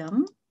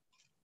 freedom.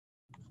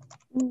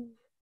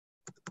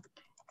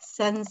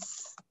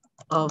 Sense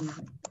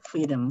of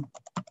freedom.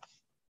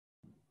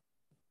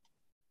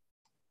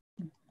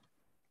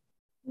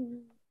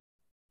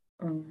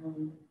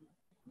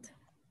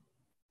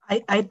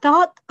 I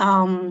thought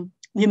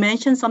you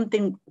mentioned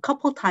something a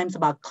couple times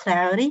about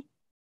clarity,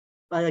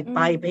 but like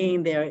by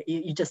being there,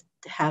 you just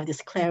have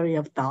this clarity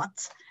of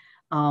thoughts.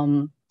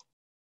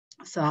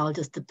 So I'll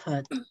just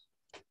put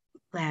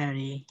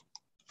clarity.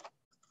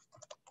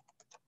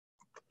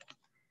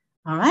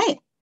 All right.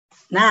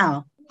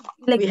 Now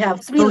we have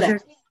exposure.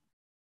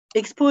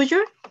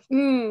 Exposure?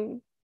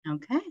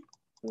 Okay.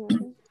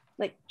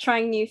 Like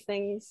trying new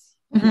things.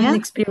 Yeah.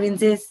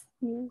 Experiences.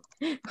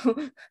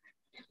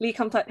 Lee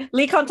can't type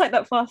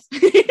that fast.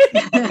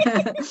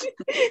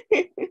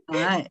 All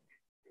right.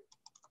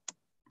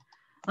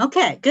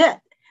 Okay, good.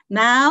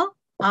 Now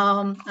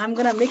I'm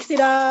gonna mix it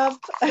up.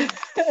 All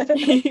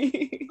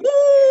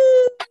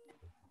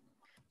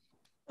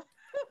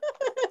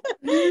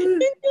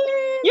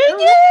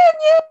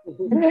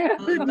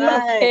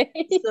right.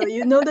 So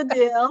you know the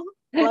deal.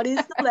 What is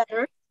the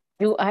letter?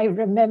 Do I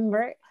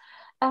remember?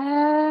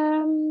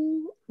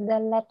 The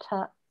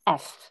letter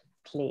F,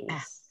 please.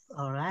 F.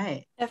 All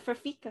right. F for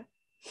Fika.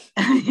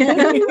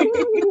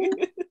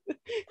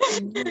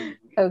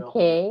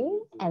 Okay,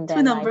 and then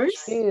two numbers.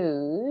 I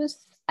choose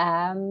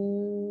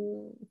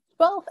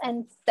 12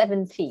 and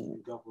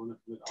 17.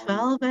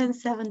 12 and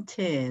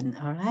 17.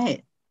 All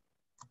right.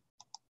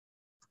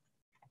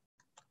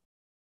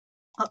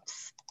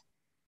 Oops.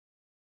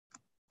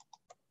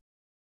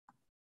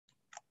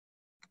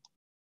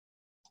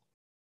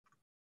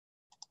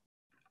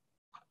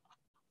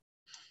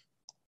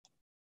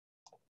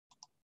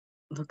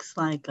 Looks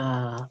like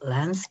a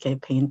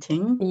landscape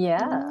painting.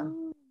 Yeah.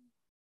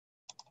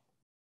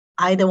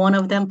 Either one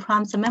of them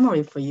prompts a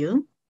memory for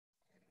you.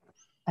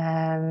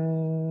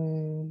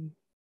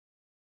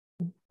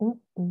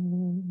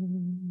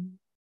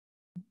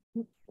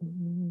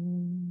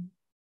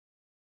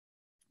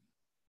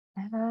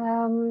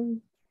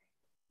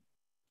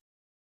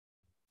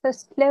 So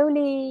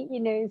slowly,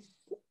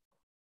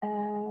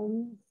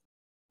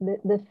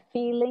 the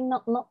feeling,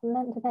 not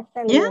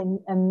necessarily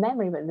a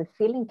memory, but the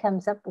feeling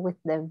comes up with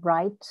the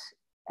right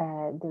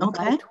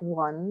right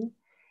one,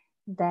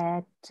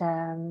 that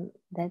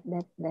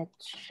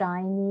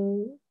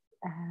shiny,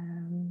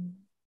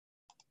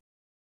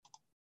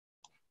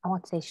 I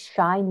want to say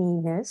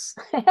shininess.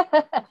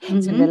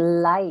 So the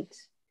light.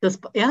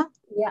 Yeah.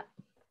 Yeah.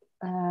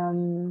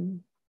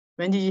 When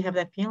did you have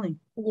that feeling?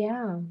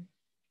 Yeah.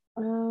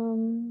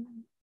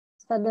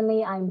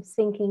 Suddenly I'm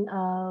thinking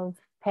of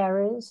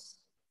Paris.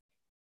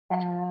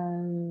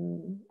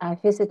 I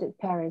visited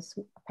Paris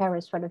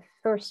for the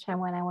first time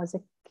when I was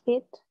a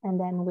kid, and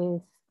then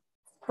with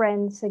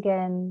friends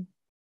again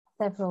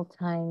several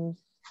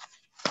times.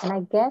 And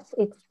I guess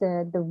it's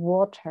the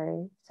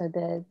water. So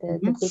the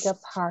bigger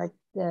part,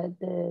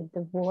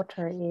 the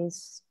water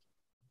is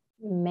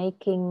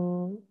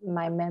making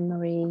my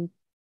memory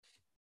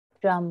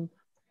jump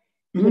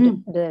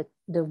to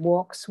the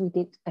walks we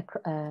did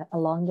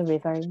along the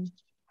river.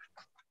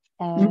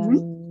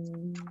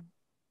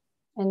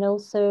 And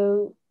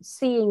also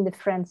seeing the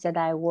friends that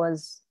I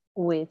was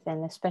with,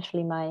 and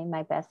especially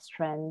my best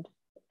friend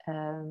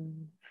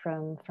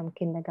from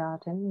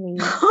kindergarten. We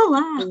Oh,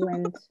 wow.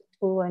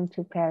 we went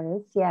to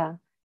Paris, yeah.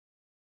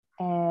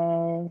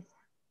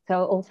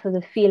 So also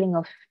the feeling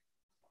of,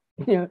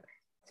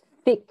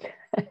 thick,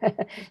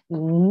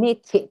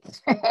 knitted,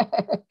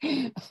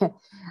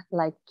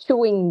 like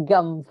chewing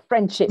gum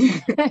friendship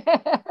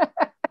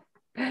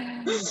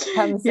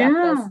comes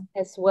up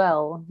as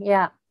well.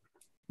 Yeah.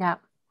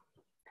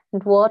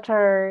 And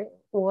water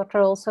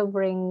also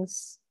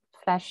brings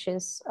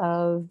flashes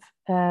of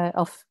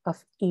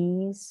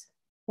ease.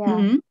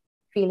 Yeah.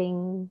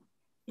 Feeling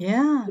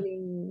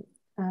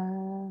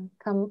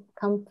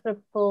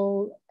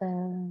comfortable,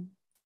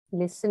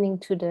 listening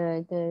to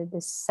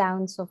the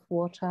sounds of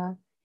water.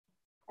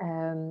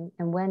 And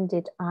when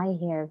did I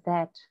hear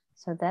that?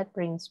 So that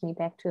brings me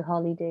back to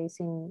holidays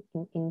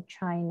in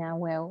China,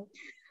 where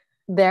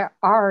there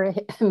are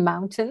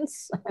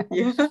mountains.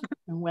 Yeah.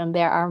 And when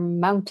there are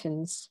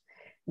mountains,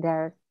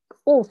 there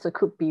also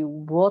could be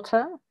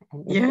water.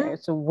 And if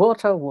there's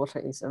water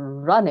is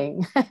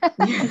running.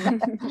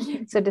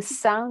 So the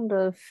sound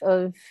of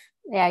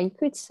you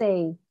could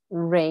say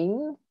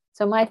rain.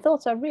 So my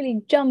thoughts are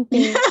really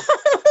jumping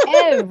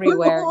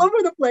everywhere. All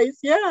over the place,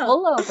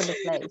 All over the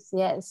place,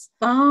 yes.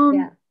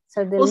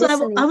 So the also,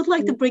 listening... I would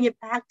like to bring it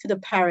back to the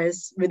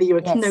Paris with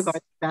your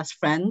kindergarten best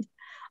friend.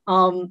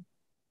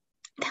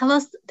 Tell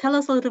us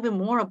a little bit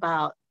more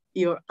about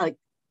your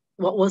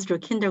what was your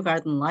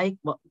kindergarten like?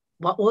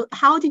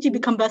 How did you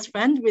become best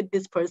friend with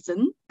this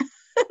person?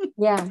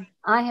 Yeah,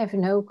 I have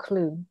no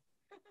clue.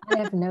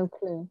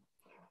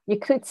 You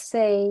could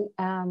say,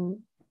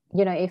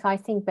 if I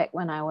think back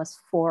when I was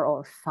 4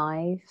 or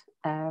 5,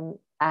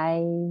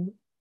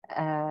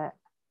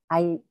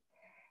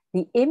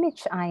 the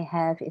image I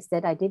have is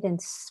that I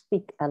didn't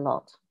speak a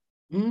lot.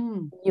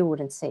 You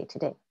wouldn't say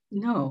today.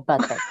 No.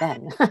 But back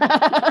then.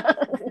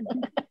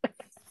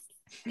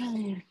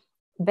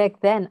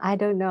 Back then, I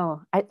don't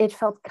know. It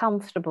felt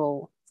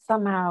comfortable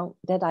somehow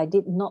that I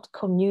did not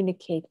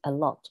communicate a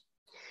lot.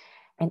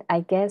 And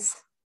I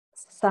guess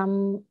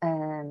some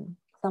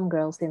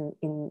girls in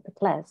the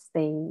class,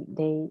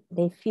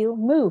 they feel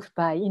moved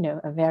by,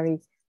 a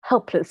very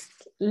helpless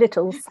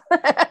little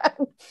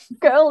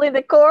girl in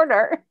the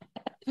corner.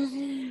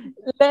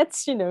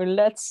 Let's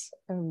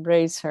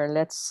embrace her.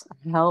 Let's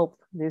help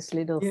this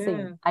little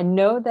thing. I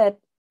know that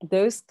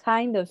those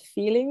kind of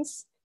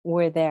feelings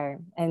were there.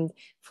 And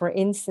for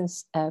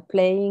instance,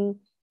 playing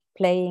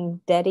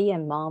daddy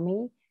and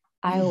mommy,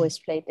 I always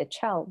played the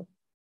child.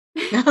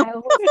 I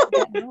always did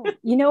that role.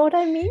 You know what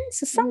I mean?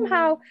 So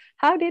somehow,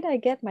 how did I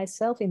get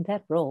myself in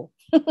that role?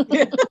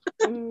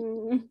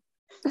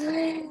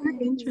 Very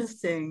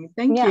interesting.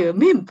 Thank you.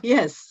 Mim,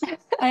 yes.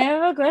 I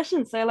have a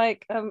question. So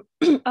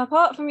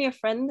apart from your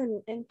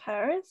friend in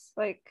Paris,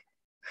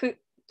 who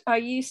are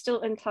you still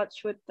in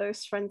touch with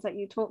those friends that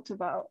you talked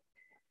about?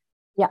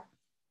 Yeah.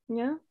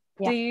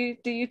 Do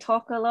you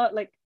talk a lot?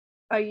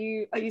 Are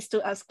you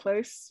still as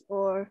close,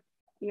 or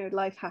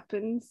life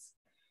happens?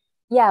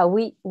 Yeah,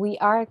 we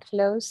are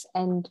close,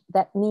 and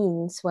that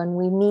means when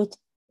we meet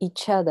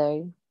each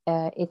other,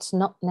 it's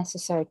not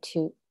necessary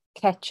to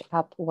catch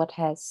up what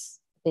has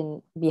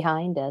been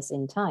behind us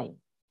in time.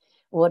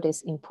 What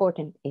is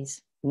important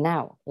is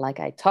now, like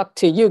I talk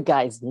to you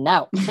guys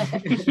now.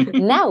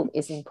 Now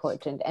is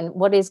important. And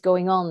what is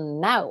going on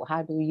now?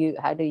 How do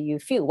you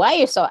feel? Why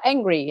are you so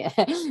angry?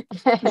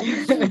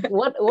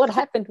 What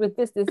happened with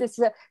this?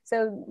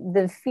 So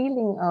the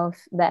feeling of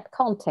that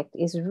contact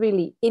is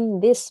really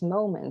in this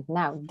moment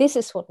now. This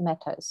is what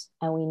matters.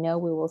 And we know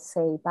we will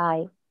say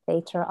bye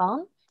later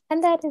on.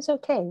 And that is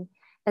okay.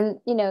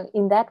 And,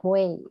 in that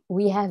way,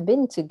 we have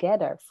been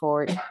together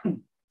for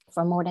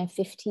more than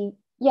 50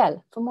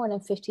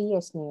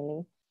 years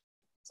nearly.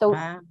 So,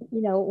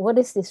 what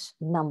is this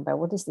number?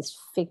 What is this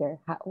figure?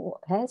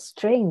 How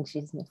strange,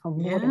 isn't it? For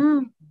more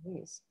than 50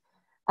 years.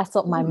 I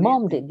thought my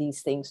mom did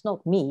these things,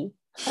 not me.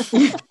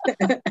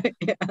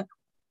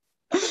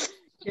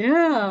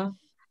 Yeah.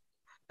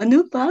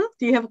 Anupa,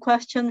 do you have a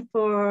question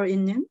for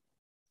Inyan?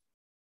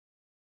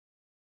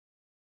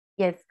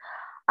 Yes.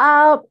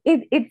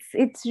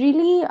 It's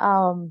really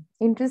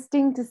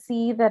interesting to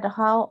see that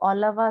how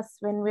all of us,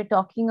 when we're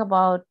talking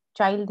about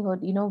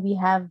childhood, we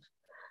have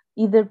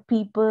either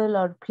people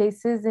or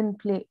places in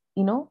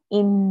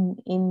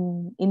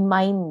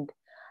mind.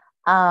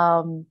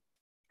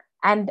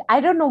 And I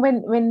don't know,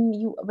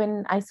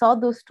 when I saw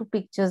those two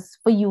pictures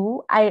for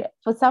you,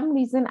 for some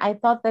reason I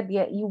thought that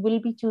you will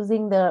be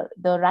choosing the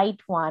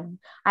right one.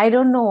 I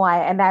don't know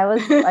why, and I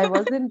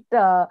wasn't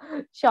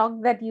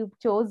shocked that you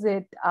chose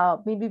it.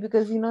 Maybe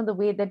because the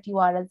way that you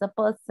are as a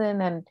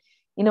person, and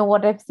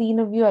what I've seen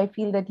of you, I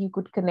feel that you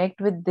could connect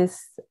with this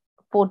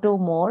photo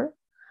more.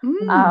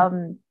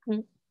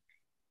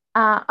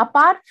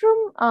 Apart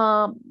from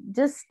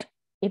just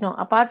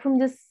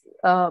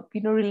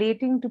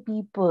relating to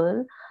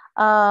people,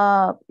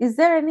 is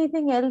there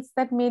anything else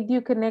that made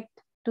you connect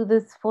to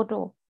this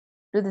photo,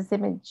 to this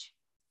image?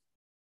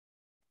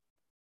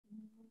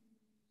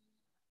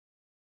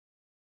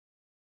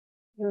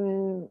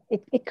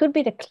 It could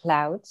be the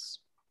clouds.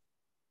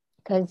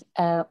 Because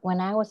when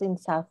I was in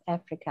South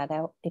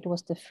Africa, it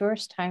was the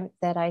first time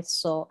that I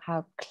saw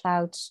how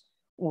clouds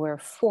were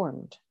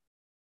formed.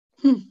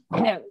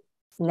 No,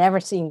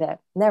 never seen that.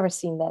 Never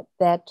seen that.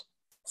 That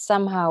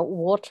somehow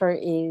water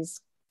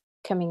is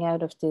coming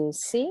out of the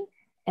sea,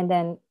 and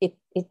then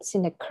it's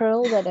in a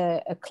curl that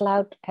a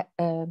cloud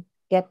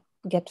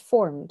get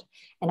formed.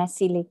 And I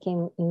see Lee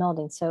Kim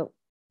nodding. So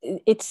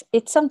it's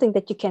something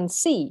that you can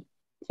see.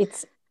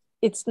 It's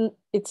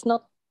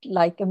not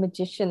like a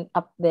magician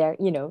up there,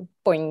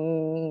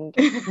 boing,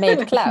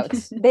 made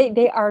clouds.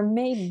 They are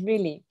made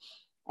really.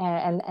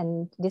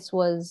 And this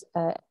was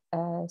a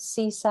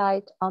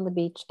seaside on the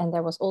beach, and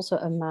there was also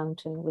a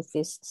mountain with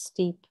this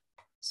steep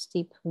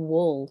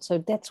wall. So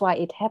that's why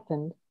it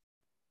happened.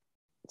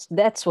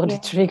 That's what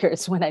it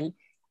triggers when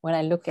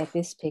I look at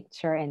this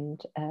picture,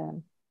 and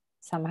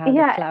somehow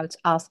the clouds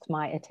asked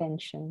my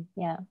attention.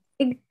 Yeah.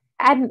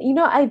 And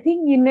I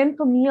think, Yinan,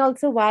 for me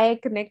also, why I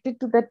connected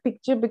to that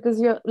picture,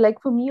 because you're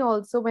like, for me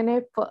also,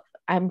 when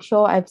I'm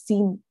sure I've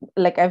seen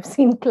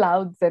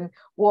clouds and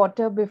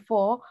water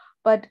before,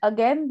 but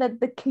again,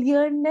 that the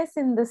clearness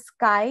in the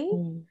sky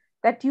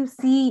that you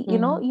see,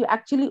 you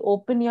actually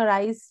open your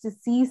eyes to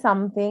see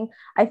something.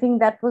 I think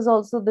that was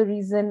also the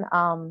reason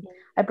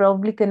I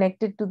probably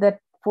connected to that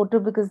photo,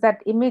 because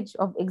that image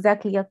of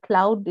exactly a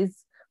cloud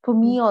is, for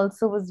me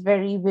also, was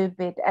very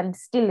vivid, and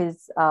still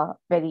is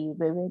very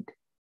vivid.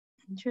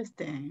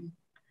 Interesting.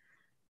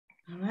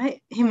 All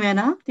right.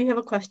 Jimena, do you have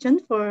a question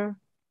for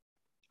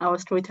our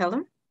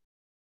storyteller?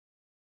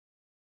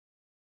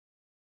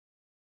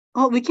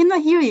 Oh, we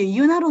cannot hear you.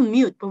 You're not on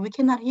mute, but we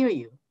cannot hear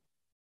you.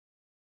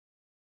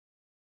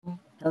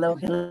 Hello.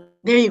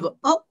 There you go.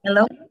 Oh,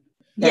 hello.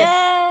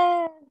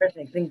 Yeah.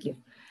 Perfect. Thank you.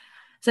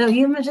 So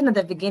you mentioned at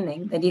the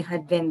beginning that you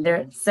had been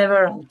there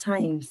several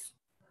times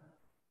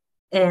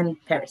in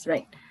Paris,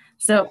 right?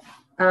 So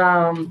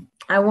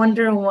I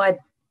wonder why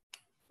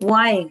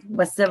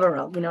was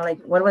several?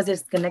 Like, what was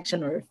this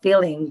connection or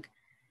feeling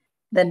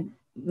that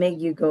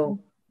made you go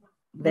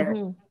there?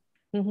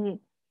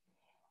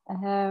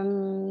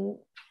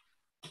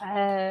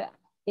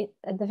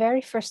 The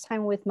very first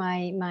time with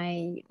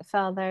my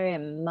father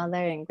and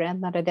mother and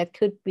grandmother, that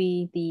could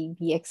be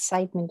the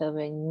excitement of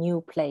a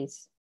new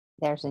place.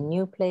 There's a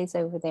new place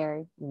over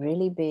there,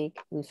 really big.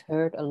 We've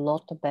heard a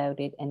lot about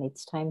it, and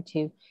it's time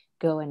to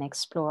go and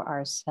explore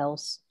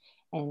ourselves.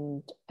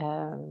 And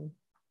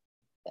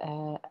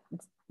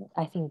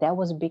I think that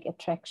was a big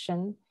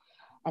attraction.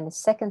 And the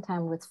second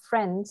time with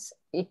friends,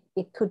 it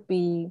could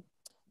be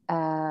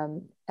a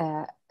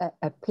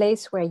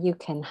place where you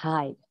can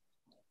hide.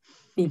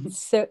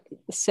 It's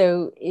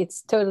so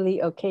it's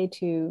totally okay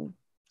to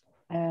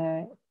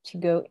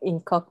go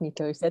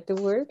incognito. Is that the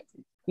word?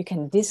 You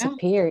can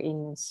disappear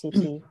in a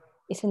city.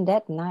 Isn't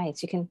that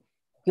nice? You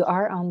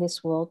are on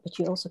this world, but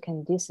you also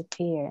can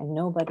disappear, and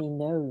nobody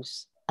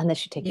knows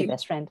unless you take your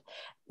best friend.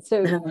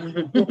 So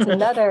it's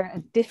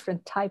a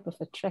different type of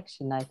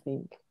attraction, I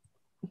think.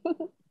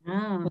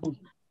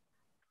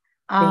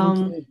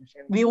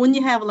 We only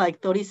have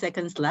like 30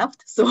 seconds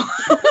left, so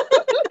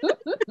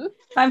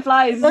time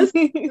flies.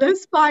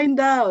 Let's find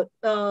out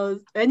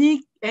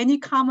any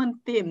common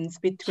themes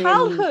between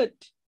childhood.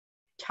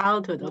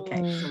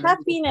 Okay,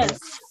 happiness.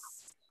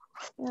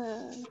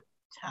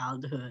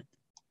 Childhood.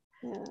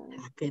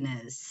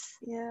 Happiness.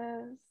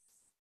 Yes.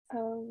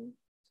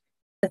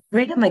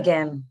 Freedom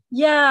again.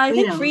 Yeah, I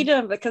think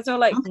freedom, because we're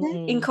like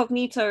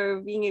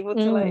incognito, being able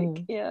to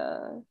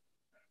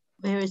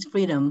Where is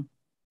freedom?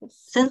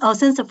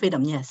 Sense of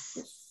freedom. Yes.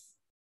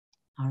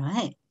 All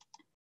right.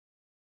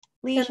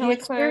 And the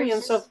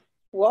experience of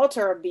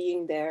water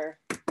being there,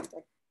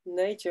 like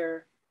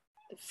nature,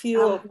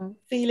 the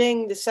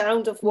feeling the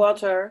sound of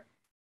water.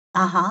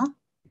 Let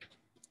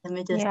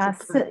me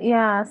just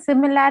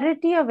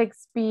similarity of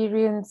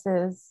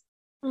experiences.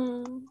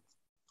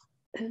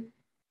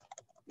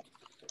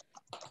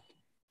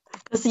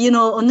 Because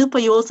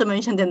Anupa, you also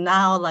mentioned that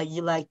now, like,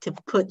 you like to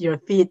put your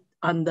feet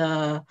on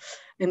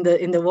in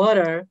the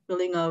water,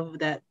 feeling of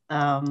that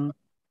thing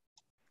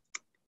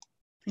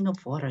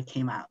of water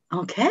came out.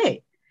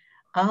 Okay,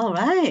 all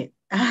right.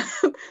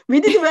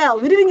 We did well.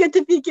 We didn't get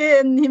to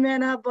begin,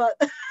 Jimena, but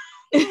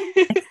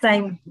next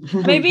time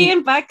maybe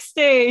in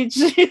backstage.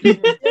 Yeah,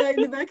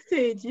 in the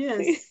backstage,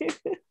 yes.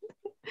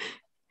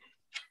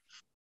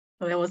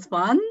 So it was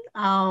fun.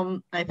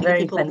 I think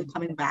people will be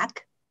coming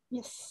back.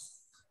 Yes.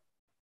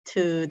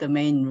 To the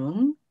main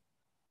room.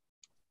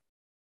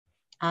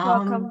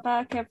 Welcome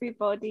back,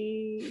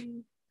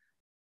 everybody.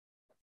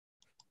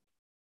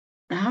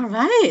 All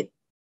right.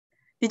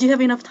 Did you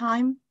have enough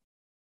time?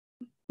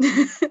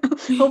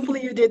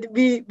 Hopefully you did.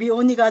 We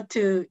only got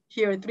to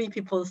hear 3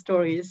 people's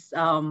stories.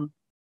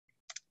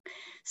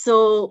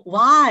 So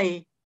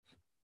why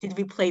did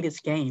we play this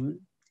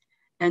game?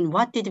 And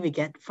what did we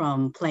get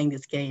from playing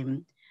this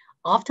game?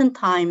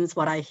 Oftentimes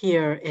what I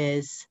hear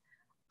is,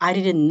 I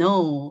didn't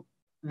know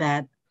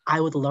that I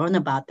would learn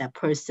about that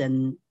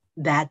person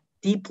that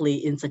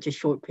deeply in such a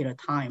short period of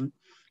time.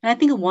 And I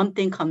think one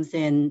thing comes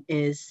in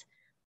is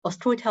a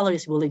storyteller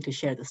is willing to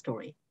share the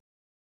story.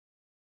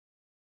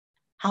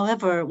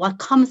 However, what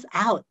comes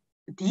out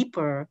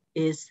deeper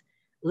is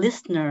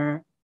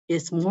listener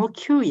is more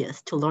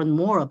curious to learn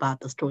more about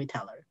the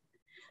storyteller.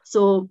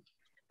 So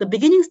the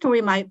beginning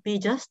story might be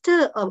just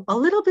a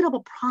little bit of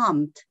a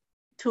prompt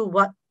to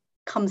what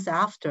comes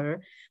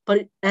after,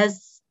 but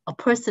as a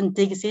person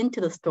digs into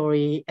the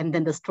story, and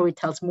then the story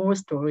tells more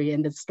story,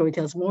 and the story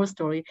tells more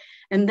story,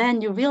 and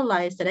then you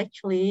realize that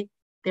actually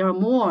there are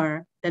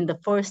more than the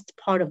first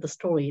part of the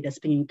story that's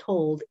being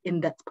told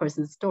in that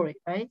person's story,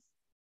 right?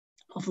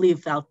 Hopefully you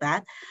felt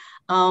that.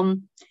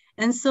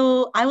 And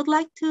so I would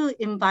like to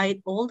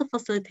invite all the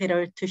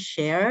facilitators to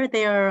share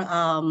their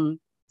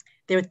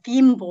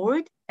theme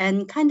board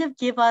and kind of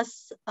give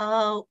us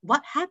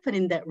what happened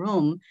in that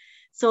room.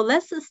 So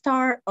let's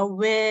start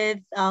with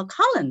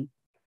Colin.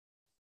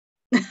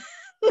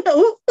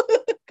 No,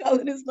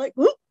 Colin is like,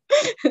 whoop.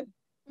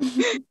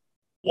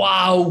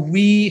 Wow,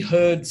 we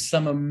heard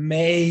some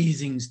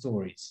amazing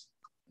stories.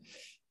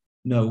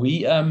 No,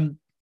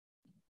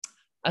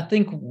 I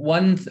think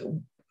one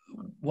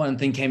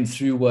thing came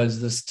through was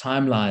this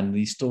timeline.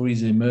 These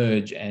stories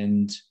emerge,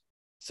 and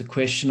it's a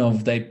question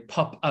of they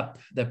pop up.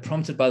 They're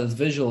prompted by this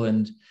visual,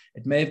 and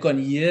it may have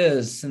gone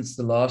years since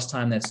the last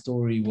time that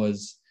story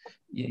was,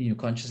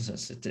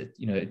 consciousness. It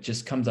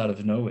just comes out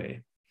of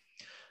nowhere.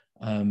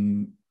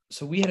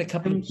 So we had a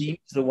couple of themes.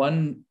 The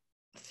one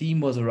theme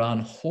was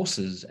around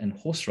horses and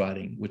horse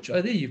riding, which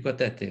there you've got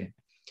that there.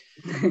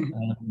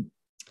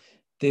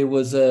 There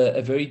was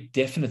a very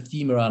definite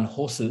theme around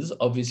horses,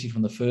 obviously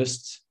from the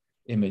first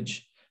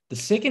image. The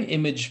second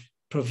image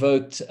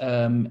provoked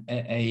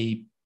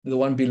the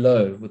one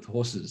below with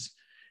horses.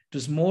 It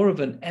was more of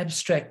an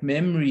abstract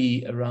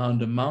memory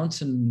around a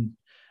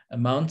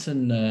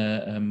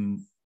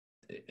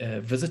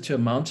visit to a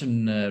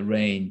mountain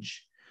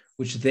range,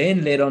 which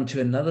then led on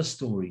to another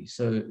story.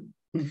 So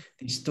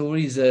these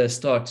stories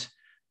start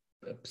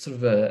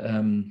sort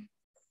of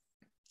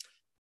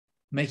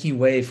making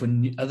way for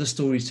other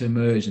stories to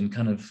emerge and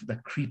kind of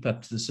like creep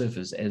up to the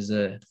surface, as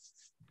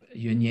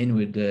Yuen Yen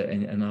would,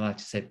 and I like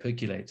to say,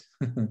 percolate.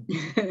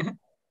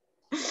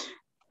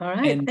 All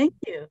right, thank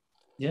you.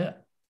 Yeah,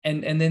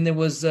 and then there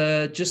was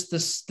just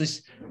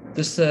this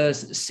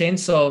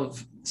sense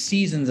of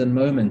seasons and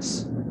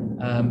moments.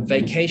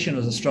 Vacation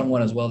was a strong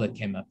one as well that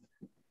came up.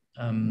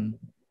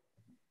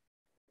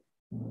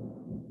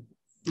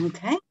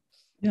 Okay.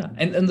 Yeah,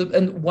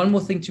 and one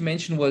more thing to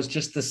mention was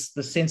just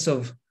the sense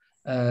of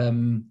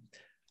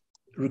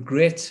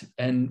regret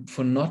and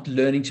for not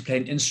learning to play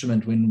an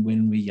instrument when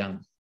we're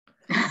young,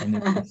 and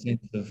the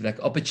sense of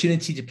like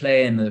opportunity to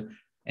play, and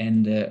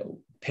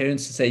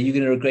parents to say you're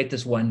going to regret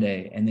this one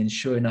day, and then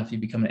sure enough you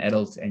become an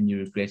adult and you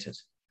regret it.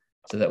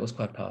 So that was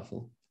quite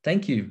powerful.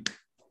 Thank you.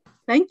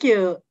 Thank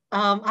you.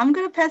 I'm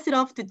going to pass it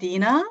off to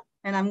Dina,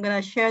 and I'm going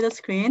to share the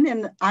screen,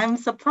 and I'm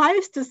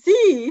surprised to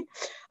see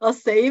a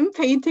same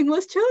painting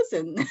was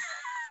chosen.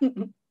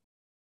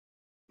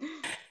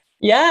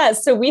 Yeah,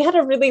 so we had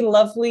a really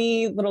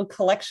lovely little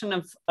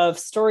collection of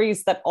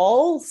stories that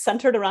all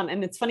centered around,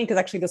 and it's funny because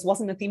actually this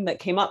wasn't a theme that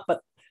came up,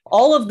 but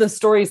all of the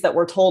stories that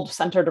were told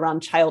centered around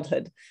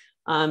childhood.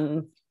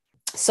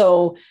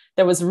 So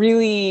there was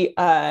really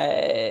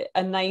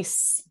a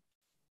nice,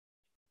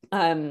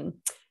 it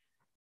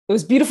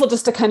was beautiful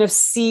just to kind of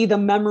see the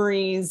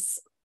memories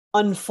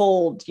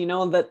unfold,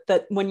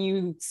 that when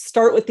you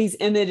start with these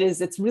images,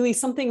 it's really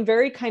something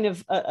very kind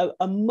of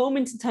a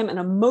moment in time, an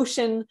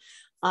emotion,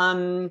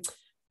 a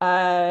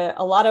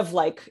lot of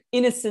like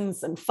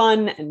innocence and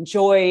fun and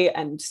joy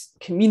and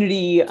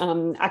community.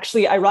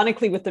 Actually,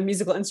 ironically, with the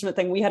musical instrument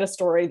thing, we had a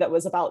story that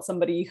was about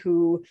somebody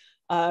who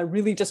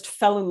really just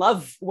fell in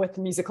love with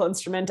the musical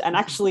instrument, and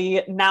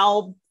actually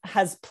now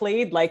has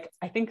played, like,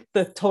 I think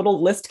the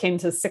total list came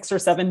to 6 or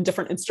 7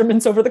 different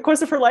instruments over the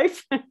course of her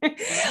life.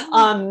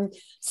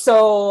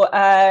 So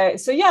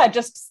yeah,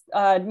 just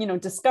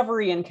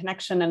discovery and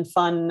connection and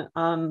fun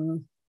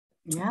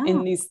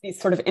in these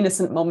sort of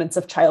innocent moments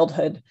of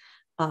childhood,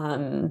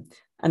 and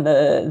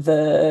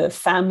the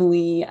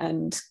family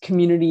and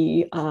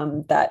community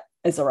that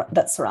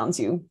surrounds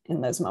you in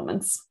those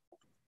moments.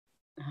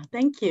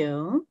 Thank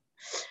you.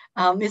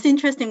 It's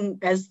interesting,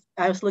 as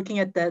I was looking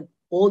at that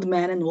old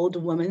man and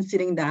old woman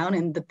sitting down,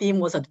 and the theme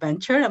was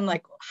adventure. I'm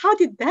like, how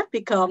did that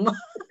become?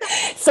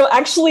 So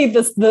actually,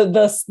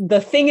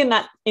 the thing in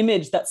that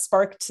image that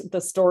sparked the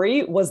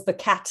story was the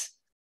cat.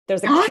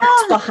 There's a cat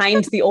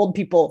behind the old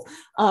people,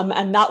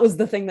 and that was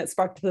the thing that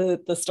sparked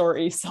the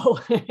story. So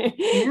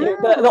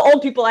the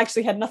old people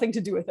actually had nothing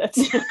to do with it.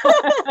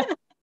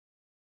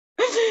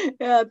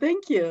 Yeah,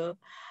 thank you.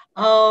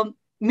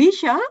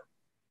 Misha?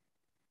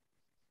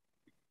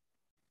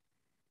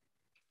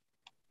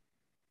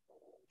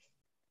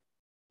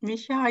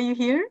 Misha, are you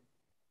here?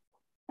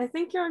 I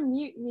think you're on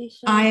mute,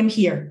 Misha. I am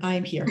here.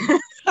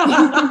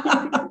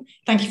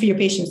 Thank you for your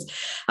patience.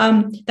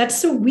 That's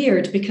so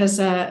weird because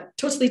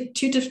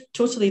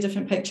totally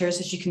different pictures,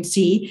 as you can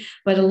see,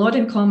 but a lot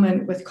in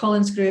common with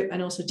Colin's group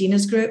and also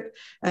Dina's group.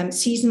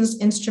 Seasons,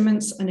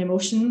 instruments, and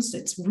emotions.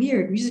 It's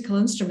weird, musical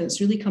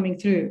instruments really coming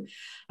through.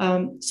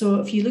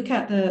 So if you look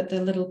at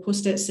the little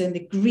post-its in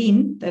the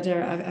green that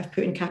I've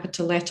put in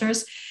capital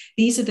letters,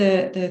 these are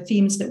the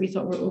themes that we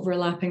thought were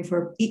overlapping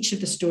for each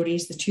of the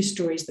stories, the 2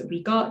 stories that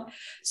we got.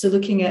 So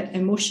looking at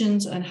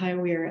emotions and how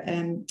we're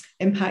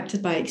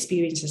impacted by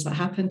experiences that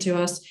happen to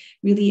us,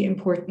 really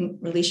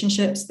important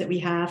relationships that we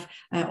have,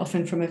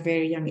 often from a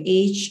very young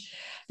age,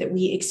 that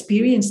we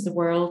experience the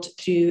world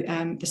through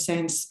the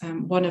sense,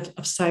 one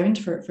of sound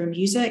for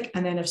music,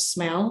 and then of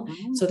smell.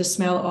 So the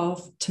smell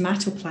of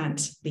tomato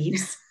plant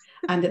leaves.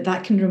 And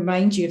that can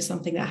remind you of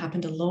something that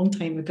happened a long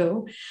time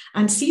ago.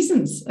 And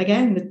seasons,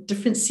 again, the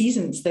different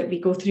seasons that we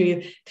go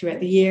through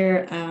throughout the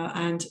year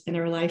and in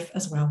our life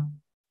as well.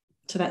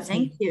 So that's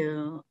Thank me.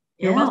 you.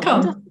 You're welcome.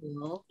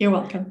 Wonderful. You're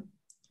welcome.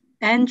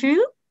 Andrew?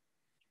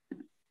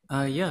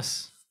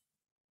 Yes.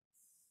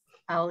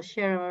 I'll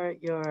share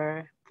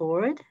your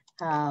board.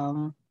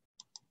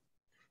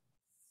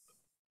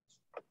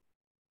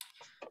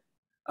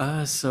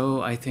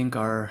 So I think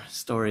our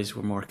stories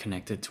were more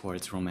connected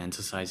towards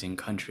romanticizing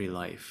country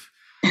life,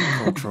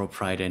 cultural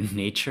pride in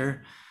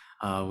nature.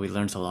 We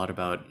learned a lot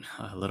about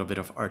a little bit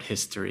of art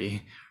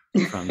history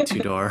from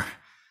Tudor.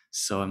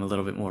 So I'm a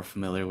little bit more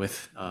familiar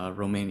with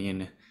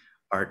Romanian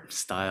art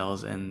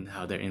styles and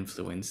how they're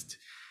influenced.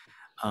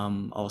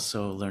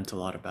 Also learned a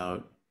lot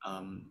about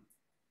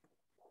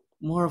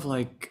more of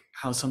like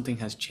how something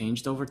has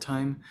changed over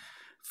time,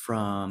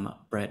 from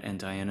Brett and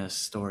Diana's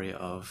story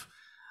of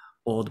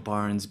old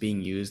barns being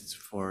used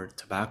for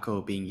tobacco,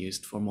 being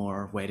used for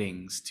more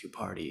weddings to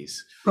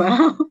parties.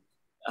 Wow.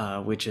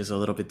 Which is a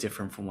little bit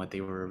different from what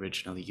they were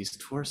originally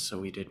used for. So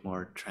we did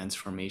more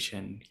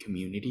transformation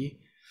community.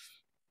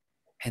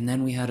 And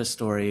then we had a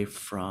story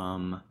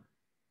from,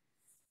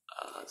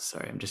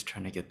 sorry, I'm just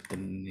trying to get the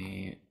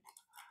name,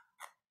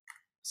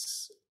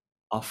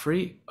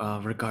 Offrey,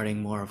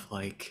 regarding more of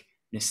like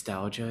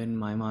nostalgia in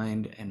my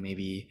mind, and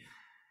maybe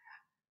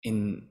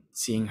in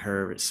seeing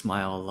her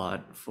smile a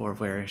lot for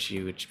where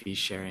she would be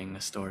sharing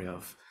a story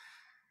of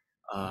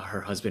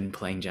her husband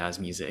playing jazz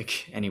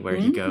music anywhere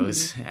he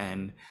goes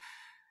and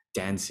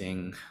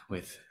dancing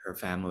with her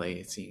family.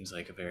 It seems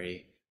like a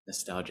very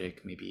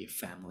nostalgic, maybe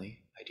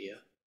family idea.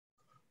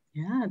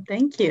 Yeah,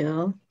 thank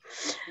you.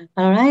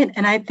 All right.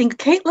 And I think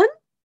Caitlin?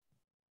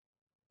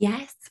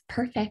 Yes,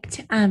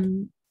 perfect.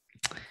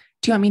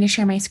 Do you want me to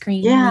share my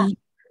screen? Yeah.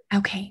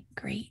 Okay,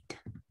 great.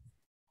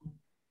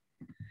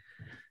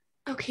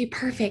 Okay,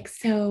 perfect.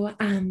 So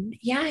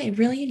yeah, I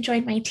really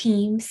enjoyed my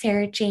team,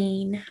 Sarah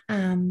Jane,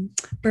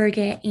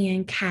 Birgit,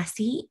 and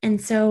Cassie. And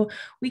so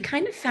we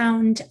kind of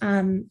found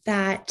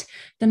that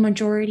the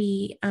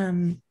majority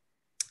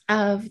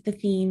of the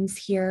themes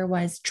here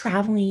was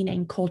traveling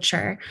and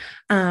culture.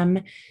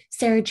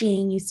 Sarah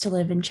Jane used to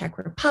live in Czech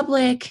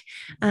Republic.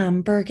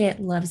 Birgit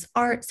loves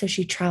art, so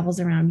she travels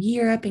around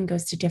Europe and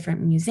goes to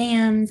different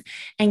museums.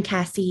 And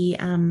Cassie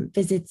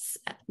visits,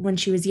 when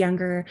she was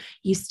younger,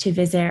 used to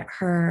visit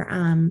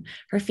her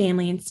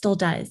family and still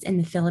does in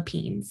the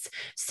Philippines.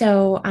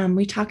 So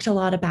we talked a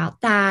lot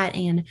about that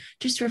and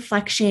just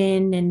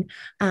reflection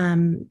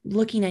and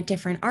looking at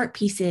different art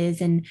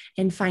pieces and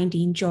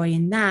finding joy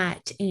in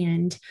that,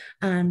 and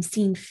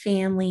seeing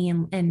family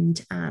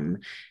and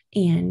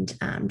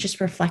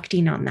just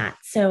reflecting on that.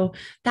 So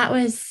that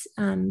was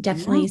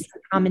definitely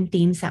some common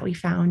themes that we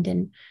found,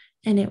 and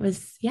it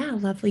was, yeah, a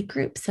lovely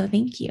group. So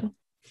thank you.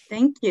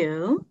 Thank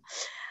you.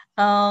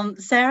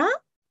 Sarah?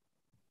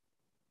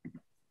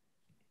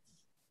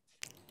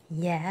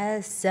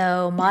 Yes,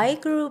 so my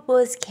group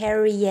was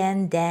Carrie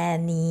Ann,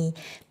 Danny,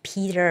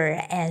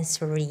 Peter, and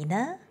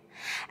Serena.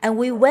 And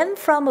we went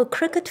from a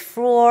cricket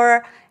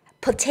floor,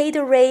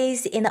 potato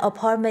race in an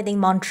apartment in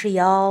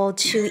Montreal,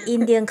 to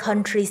Indian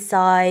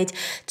countryside,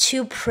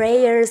 to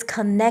prayers,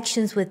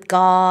 connections with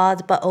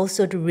God, but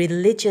also the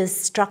religious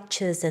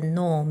structures and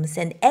norms,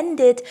 and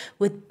ended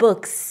with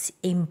books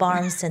in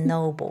Barnes and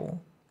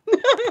Noble.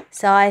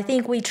 So I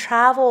think we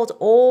traveled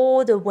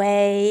all the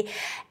way,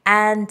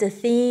 and the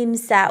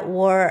themes that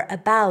were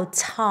about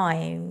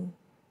time,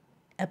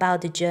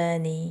 about the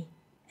journey,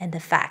 and the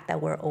fact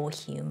that we're all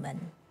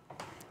human.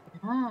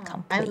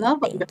 I love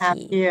what you have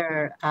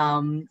here.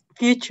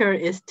 Future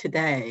is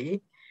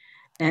today,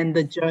 and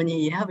the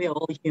journey. Yeah, we're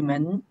all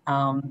human.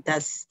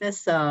 That's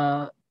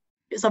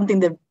something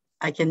that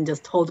I can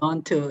just hold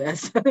on to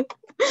as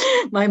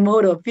my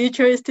motto.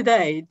 Future is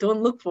today.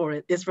 Don't look for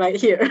it. It's right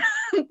here.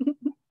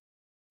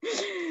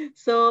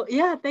 So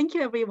yeah, thank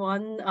you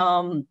everyone.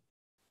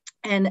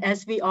 And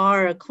as we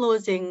are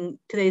closing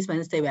today's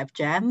Wednesday Web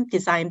Jam,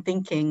 design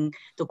thinking,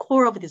 the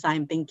core of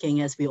design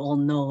thinking, as we all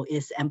know,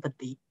 is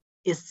empathy.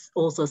 It's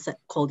also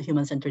called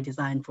human-centered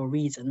design for a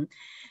reason.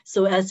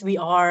 So as we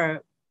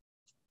are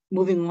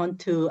moving on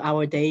to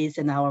our days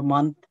and our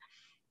month,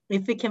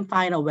 if we can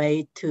find a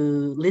way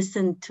to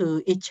listen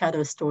to each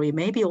other's story,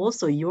 maybe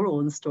also your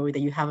own story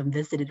that you haven't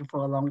visited for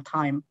a long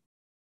time,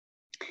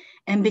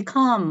 and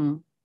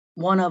become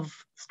one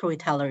of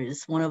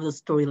storytellers, one of the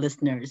story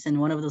listeners,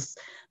 and one of those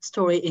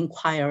story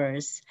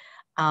inquirers,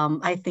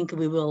 I think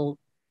we will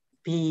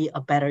be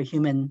a better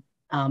human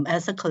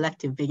as a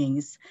collective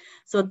beings.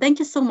 So thank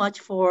you so much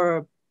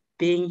for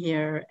being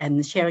here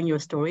and sharing your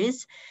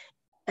stories.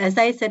 As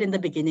I said in the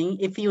beginning,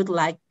 if you would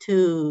like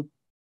to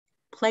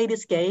play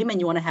this game and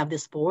you want to have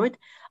this board,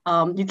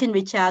 you can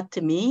reach out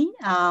to me.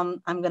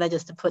 I'm gonna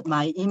just put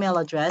my email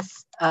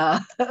address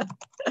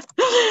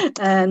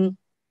and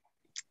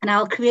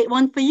I'll create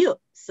one for you.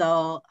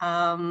 So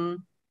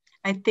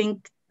I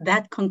think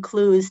that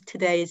concludes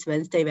today's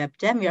Wednesday Web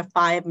Jam. We are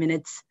 5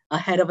 minutes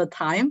ahead of the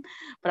time,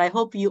 but I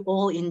hope you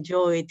all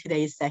enjoyed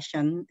today's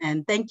session.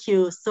 And thank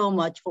you so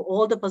much for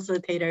all the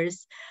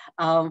facilitators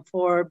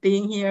for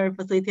being here,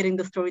 facilitating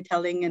the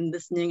storytelling and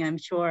listening. I'm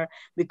sure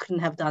we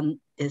couldn't have done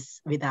this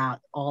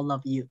without all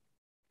of you.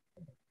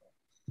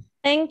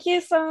 Thank you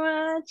so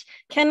much.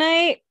 Can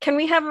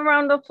we have a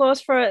round of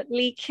applause for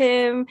Lee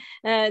Kim,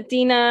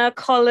 Dina,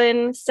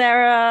 Colin,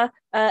 Sarah,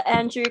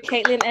 Andrew,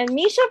 Caitlin, and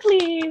Misha,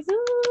 please?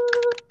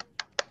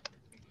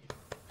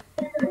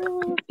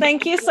 Ooh,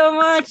 thank you so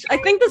much. I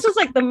think this was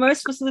like the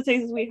most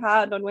facilitators we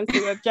had on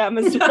Wednesday Web Jam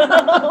as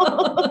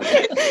well.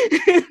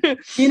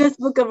 Guinness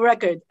Book of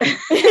Record.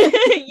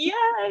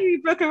 Yeah, we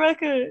broke a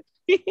record.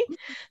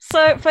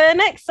 So for the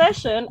next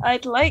session,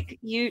 I'd like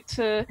you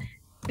to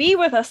be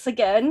with us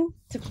again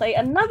to play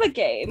another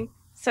game.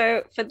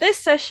 So for this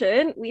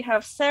session, we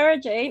have Sarah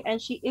Jane,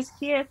 and she is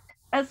here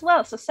as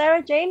well. So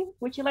Sarah Jane,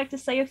 would you like to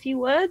say a few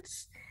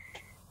words?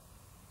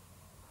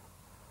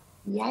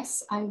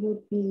 Yes, I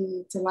would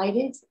be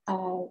delighted.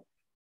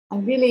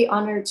 I'm really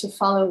honored to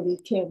follow Lee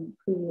Kim,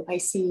 who I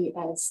see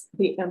as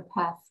the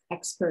empath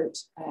expert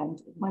and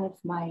one of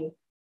my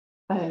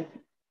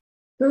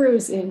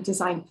gurus in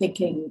design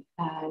thinking.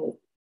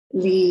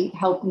 Lee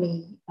helped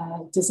me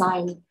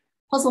design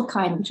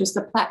PuzzleKind, which is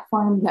the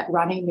platform that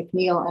Ronnie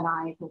McNeil and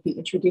I will be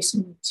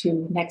introducing you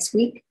to next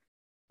week,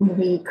 when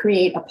we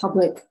create a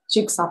public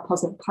jigsaw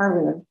puzzle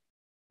parlor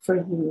for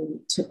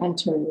you to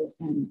enter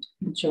and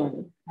enjoy.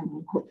 And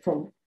I'm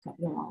hopeful that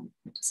you'll all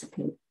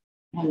participate.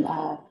 And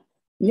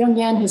Young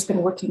Yan has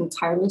been working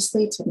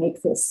tirelessly to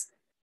make this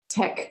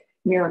tech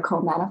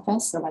miracle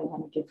manifest, so I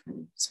want to give her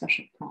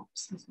special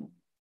props as well.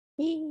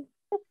 You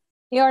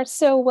are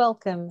so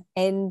welcome.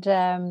 And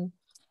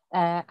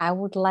I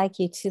would like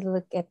you to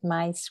look at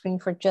my screen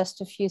for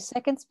just a few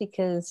seconds,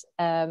 because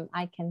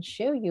I can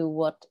show you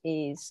what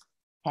is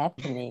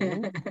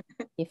happening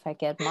if I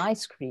get my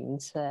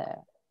screens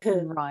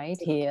right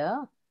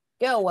here.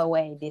 Go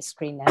away, this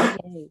screen now.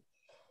 Yay.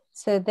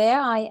 So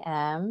there I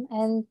am.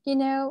 And, you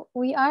know,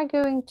 we are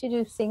going to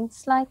do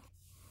things like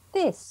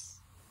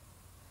this.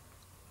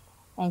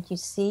 And you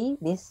see,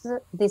 this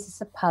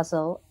is a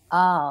puzzle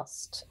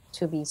asked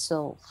to be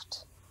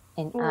solved.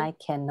 And I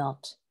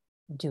cannot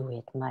do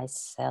it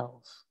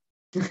myself.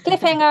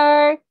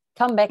 Cliffhanger!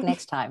 Come back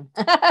next time.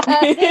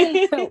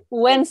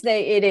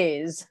 Wednesday it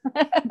is.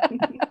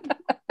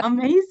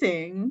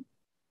 Amazing.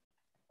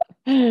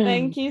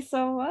 Thank you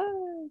so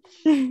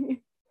much.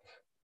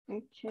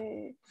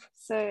 Okay,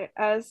 so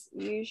as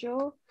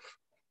usual,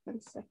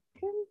 1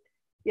 second.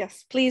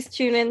 Yes, please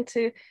tune in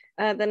to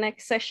the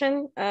next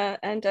session.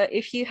 And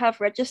if you have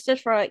registered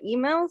for our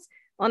emails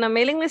on our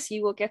mailing list,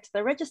 you will get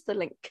the register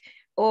link.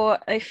 Or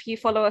if you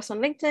follow us on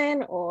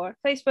LinkedIn or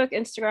Facebook,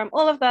 Instagram,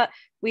 all of that,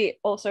 we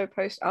also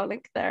post our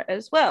link there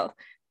as well.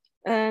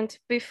 And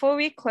before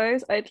we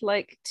close, I'd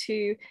like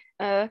to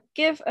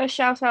give a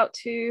shout out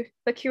to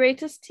the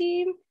curators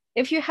team.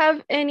 If you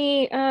have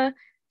any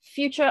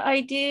future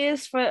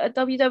ideas for a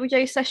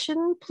WWJ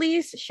session,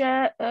 please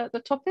share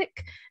the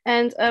topic.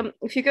 And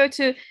if you go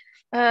to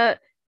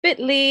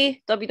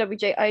bit.ly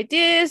WWJ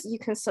ideas, you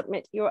can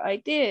submit your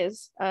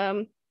ideas.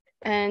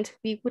 And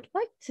we would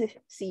like to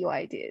see your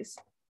ideas.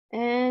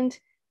 And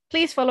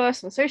please follow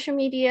us on social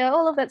media,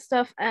 all of that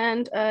stuff.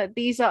 And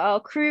these are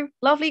our crew,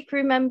 lovely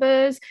crew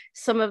members.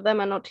 Some of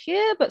them are not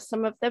here, but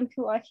some of them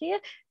who are here,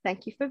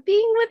 thank you for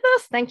being with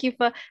us. Thank you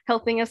for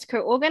helping us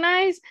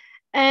co-organize.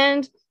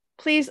 And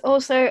please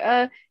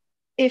also,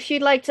 if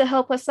you'd like to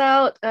help us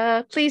out,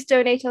 please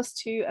donate us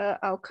to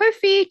our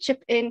Ko-fi,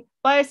 chip in,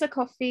 buy us a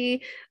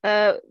coffee.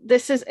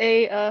 This is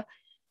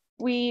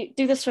we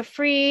do this for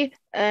free,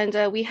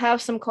 and we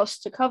have some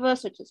costs to cover,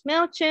 such as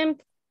MailChimp,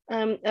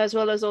 as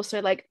well as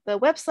also like the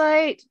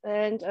website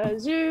and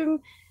Zoom,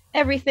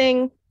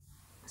 everything.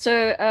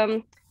 So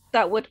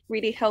that would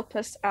really help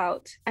us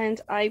out.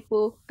 And I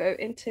will go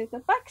into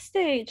the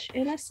backstage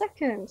in a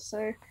second. So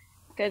I'm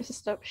going to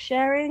stop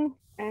sharing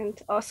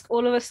and ask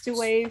all of us to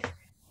wave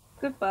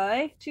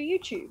goodbye to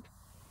YouTube.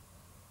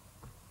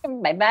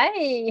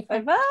 Bye-bye.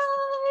 Bye-bye.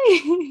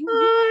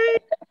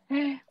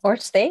 Bye. Or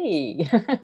stay.